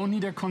circles. You don't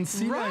need a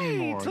concealer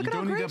anymore. Look you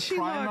don't need a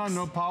primer,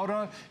 no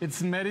powder.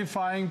 It's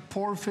mattifying,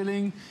 pore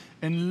filling.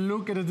 And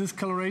look at the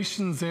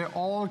discolorations, they're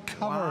all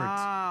covered.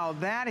 Wow,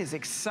 that is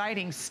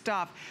exciting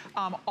stuff.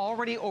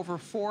 Already over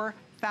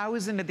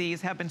 4,000 of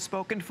these have been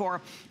spoken for.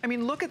 I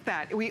mean, look at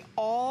that. We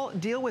all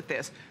deal with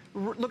this.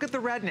 Look at the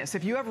redness.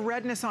 If you have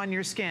redness on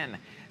your skin,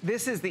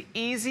 this is the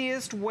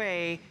easiest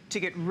way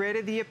to get rid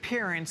of the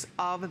appearance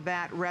of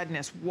that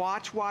redness.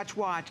 Watch, watch,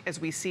 watch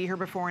as we see her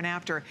before and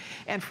after.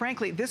 And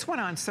frankly, this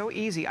went on so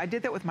easy. I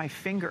did that with my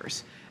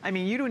fingers. I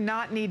mean, you do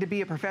not need to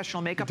be a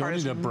professional makeup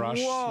artist. You don't need a brush.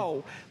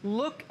 Whoa,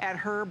 look at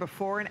her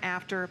before and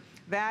after.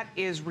 That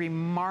is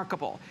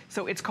remarkable.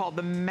 So it's called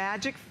the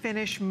Magic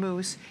Finish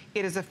Mousse.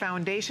 It is a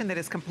foundation that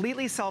is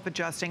completely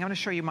self-adjusting. I'm gonna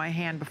show you my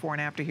hand before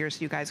and after here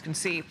so you guys can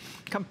see.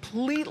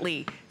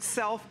 Completely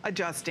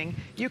self-adjusting.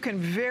 You can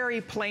very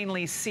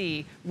plainly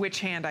see which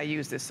hand I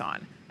use this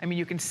on. I mean,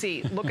 you can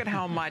see, look at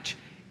how much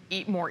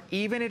more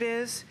even it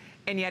is,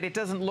 and yet it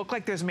doesn't look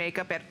like there's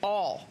makeup at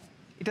all.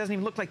 It doesn't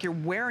even look like you're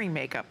wearing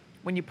makeup.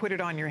 When you put it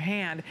on your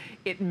hand,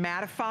 it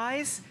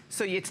mattifies,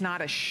 so it's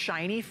not a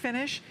shiny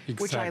finish,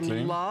 which I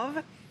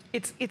love.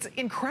 It's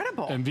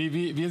incredible. And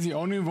we're the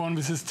only one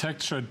with this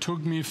texture. It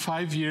took me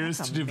 5 years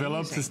to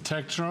develop this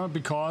texture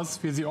because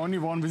we're the only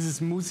one with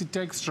this moussey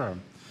texture.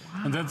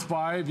 Wow. And that's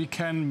why we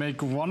can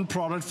make one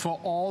product for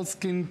all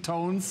skin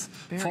tones,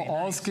 for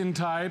all skin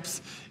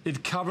types.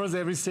 It covers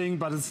everything,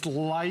 but it's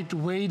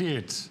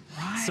light-weighted.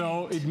 Right.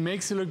 So it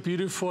makes you look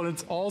beautiful.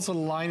 It's also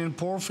line and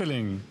pore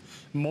filling.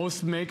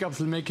 Most makeups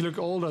will make you look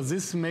older.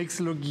 This makes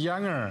you look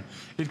younger.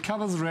 It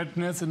covers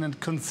redness and it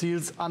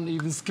conceals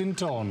uneven skin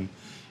tone.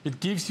 It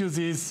gives you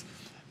this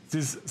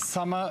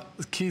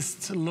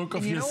summer-kissed look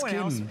of your skin. You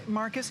know what else,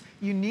 Marcus?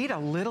 You need a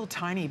little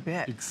tiny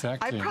bit.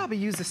 Exactly. I probably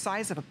use the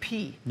size of a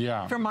pea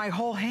for my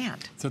whole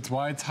hand. That's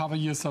why it's half a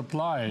year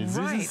supply. Right.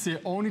 This is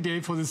the only day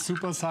for the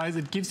super size.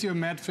 It gives you a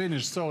matte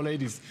finish. So,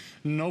 ladies,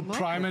 no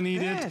primer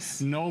needed,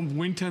 no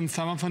winter and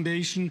summer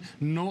foundation,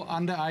 no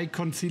under-eye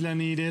concealer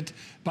needed,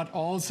 but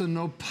also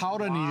no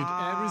powder needed.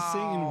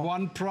 Everything in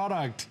one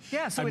product.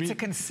 Yeah, so it's a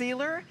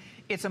concealer,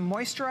 it's a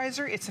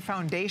moisturizer, it's a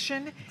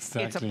foundation,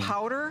 it's a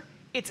powder.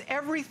 It's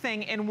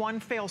everything in one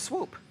fell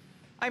swoop.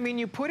 I mean,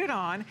 you put it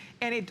on,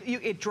 and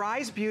it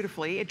dries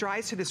beautifully. It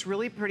dries to this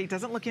really pretty,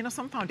 doesn't look, you know,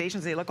 some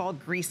foundations, they look all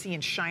greasy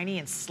and shiny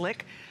and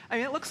slick. I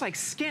mean, it looks like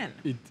skin.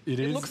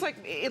 It looks like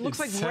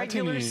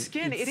regular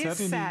skin. It is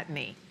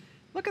satiny.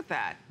 Look at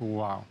that.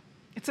 Wow.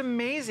 It's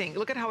amazing.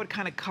 Look at how it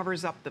kind of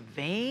covers up the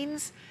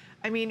veins.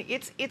 I mean,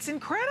 it's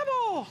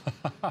incredible.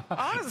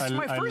 Honestly, it's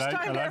my first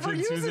time to ever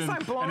use this.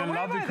 I'm blown away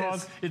by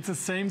because it's the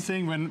same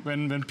thing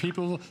when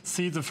people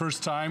see it the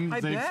first time,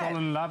 they fall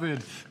in love with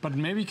it. But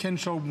maybe can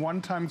show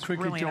one time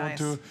quickly really nice.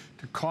 to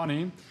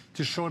Connie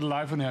to show it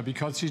live on her,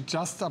 because she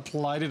just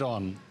applied it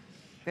on.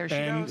 There she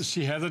and goes.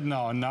 She has it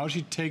now, and now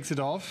she takes it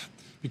off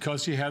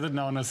because she has it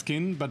now on her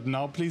skin. But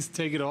now please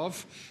take it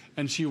off,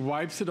 and she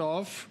wipes it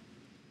off.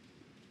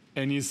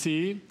 And you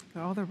see?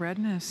 Oh, the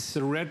redness.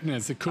 The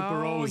redness, the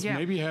cuperose. Yeah.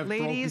 Maybe you have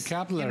Ladies,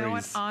 broken capillaries. You know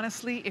what?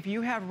 Honestly, if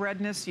you have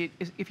redness,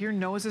 if your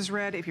nose is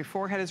red, if your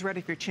forehead is red,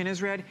 if your chin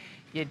is red,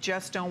 you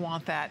just don't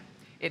want that.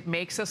 It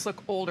makes us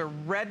look older.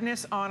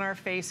 Redness on our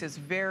face is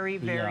very,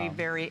 very,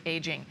 very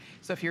aging.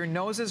 So if your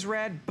nose is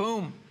red,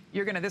 boom.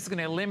 This is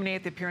gonna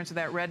eliminate the appearance of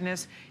that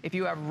redness. If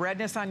you have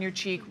redness on your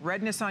cheek,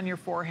 redness on your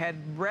forehead,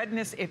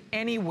 redness if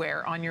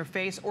anywhere on your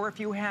face, or if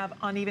you have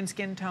uneven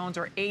skin tones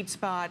or age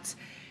spots,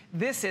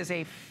 this is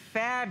a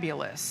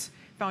fabulous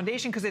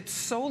foundation because it's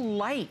so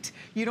light.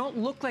 You don't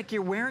look like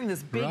you're wearing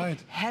this big,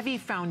 heavy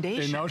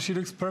foundation. And now she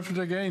looks perfect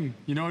again.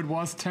 You know, it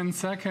was 10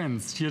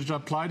 seconds. She had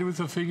applied it with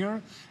her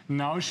finger.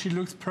 Now she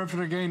looks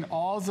perfect again.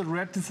 All the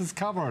redness is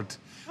covered.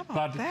 How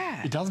about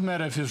that? It doesn't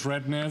matter if it's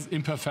redness,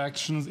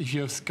 imperfections, if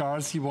you have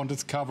scars you want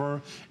to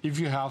cover, if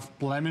you have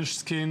blemished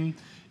skin.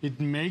 It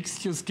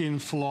makes your skin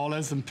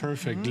flawless and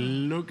perfect.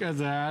 Look at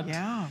that.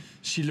 Yeah.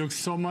 She looks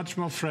so much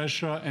more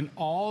fresher, and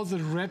all the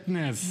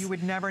redness. You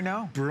would never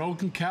know.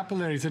 Broken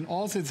capillaries, and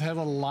also it has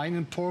a line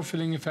and pore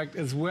filling effect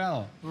as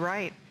well.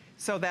 Right.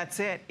 So that's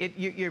it.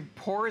 Your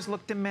pores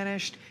look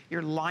diminished,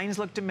 your lines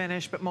look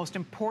diminished, but most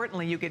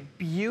importantly, you get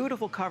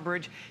beautiful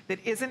coverage that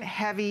isn't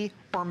heavy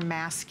or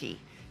masky.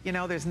 You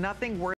know, there's nothing worse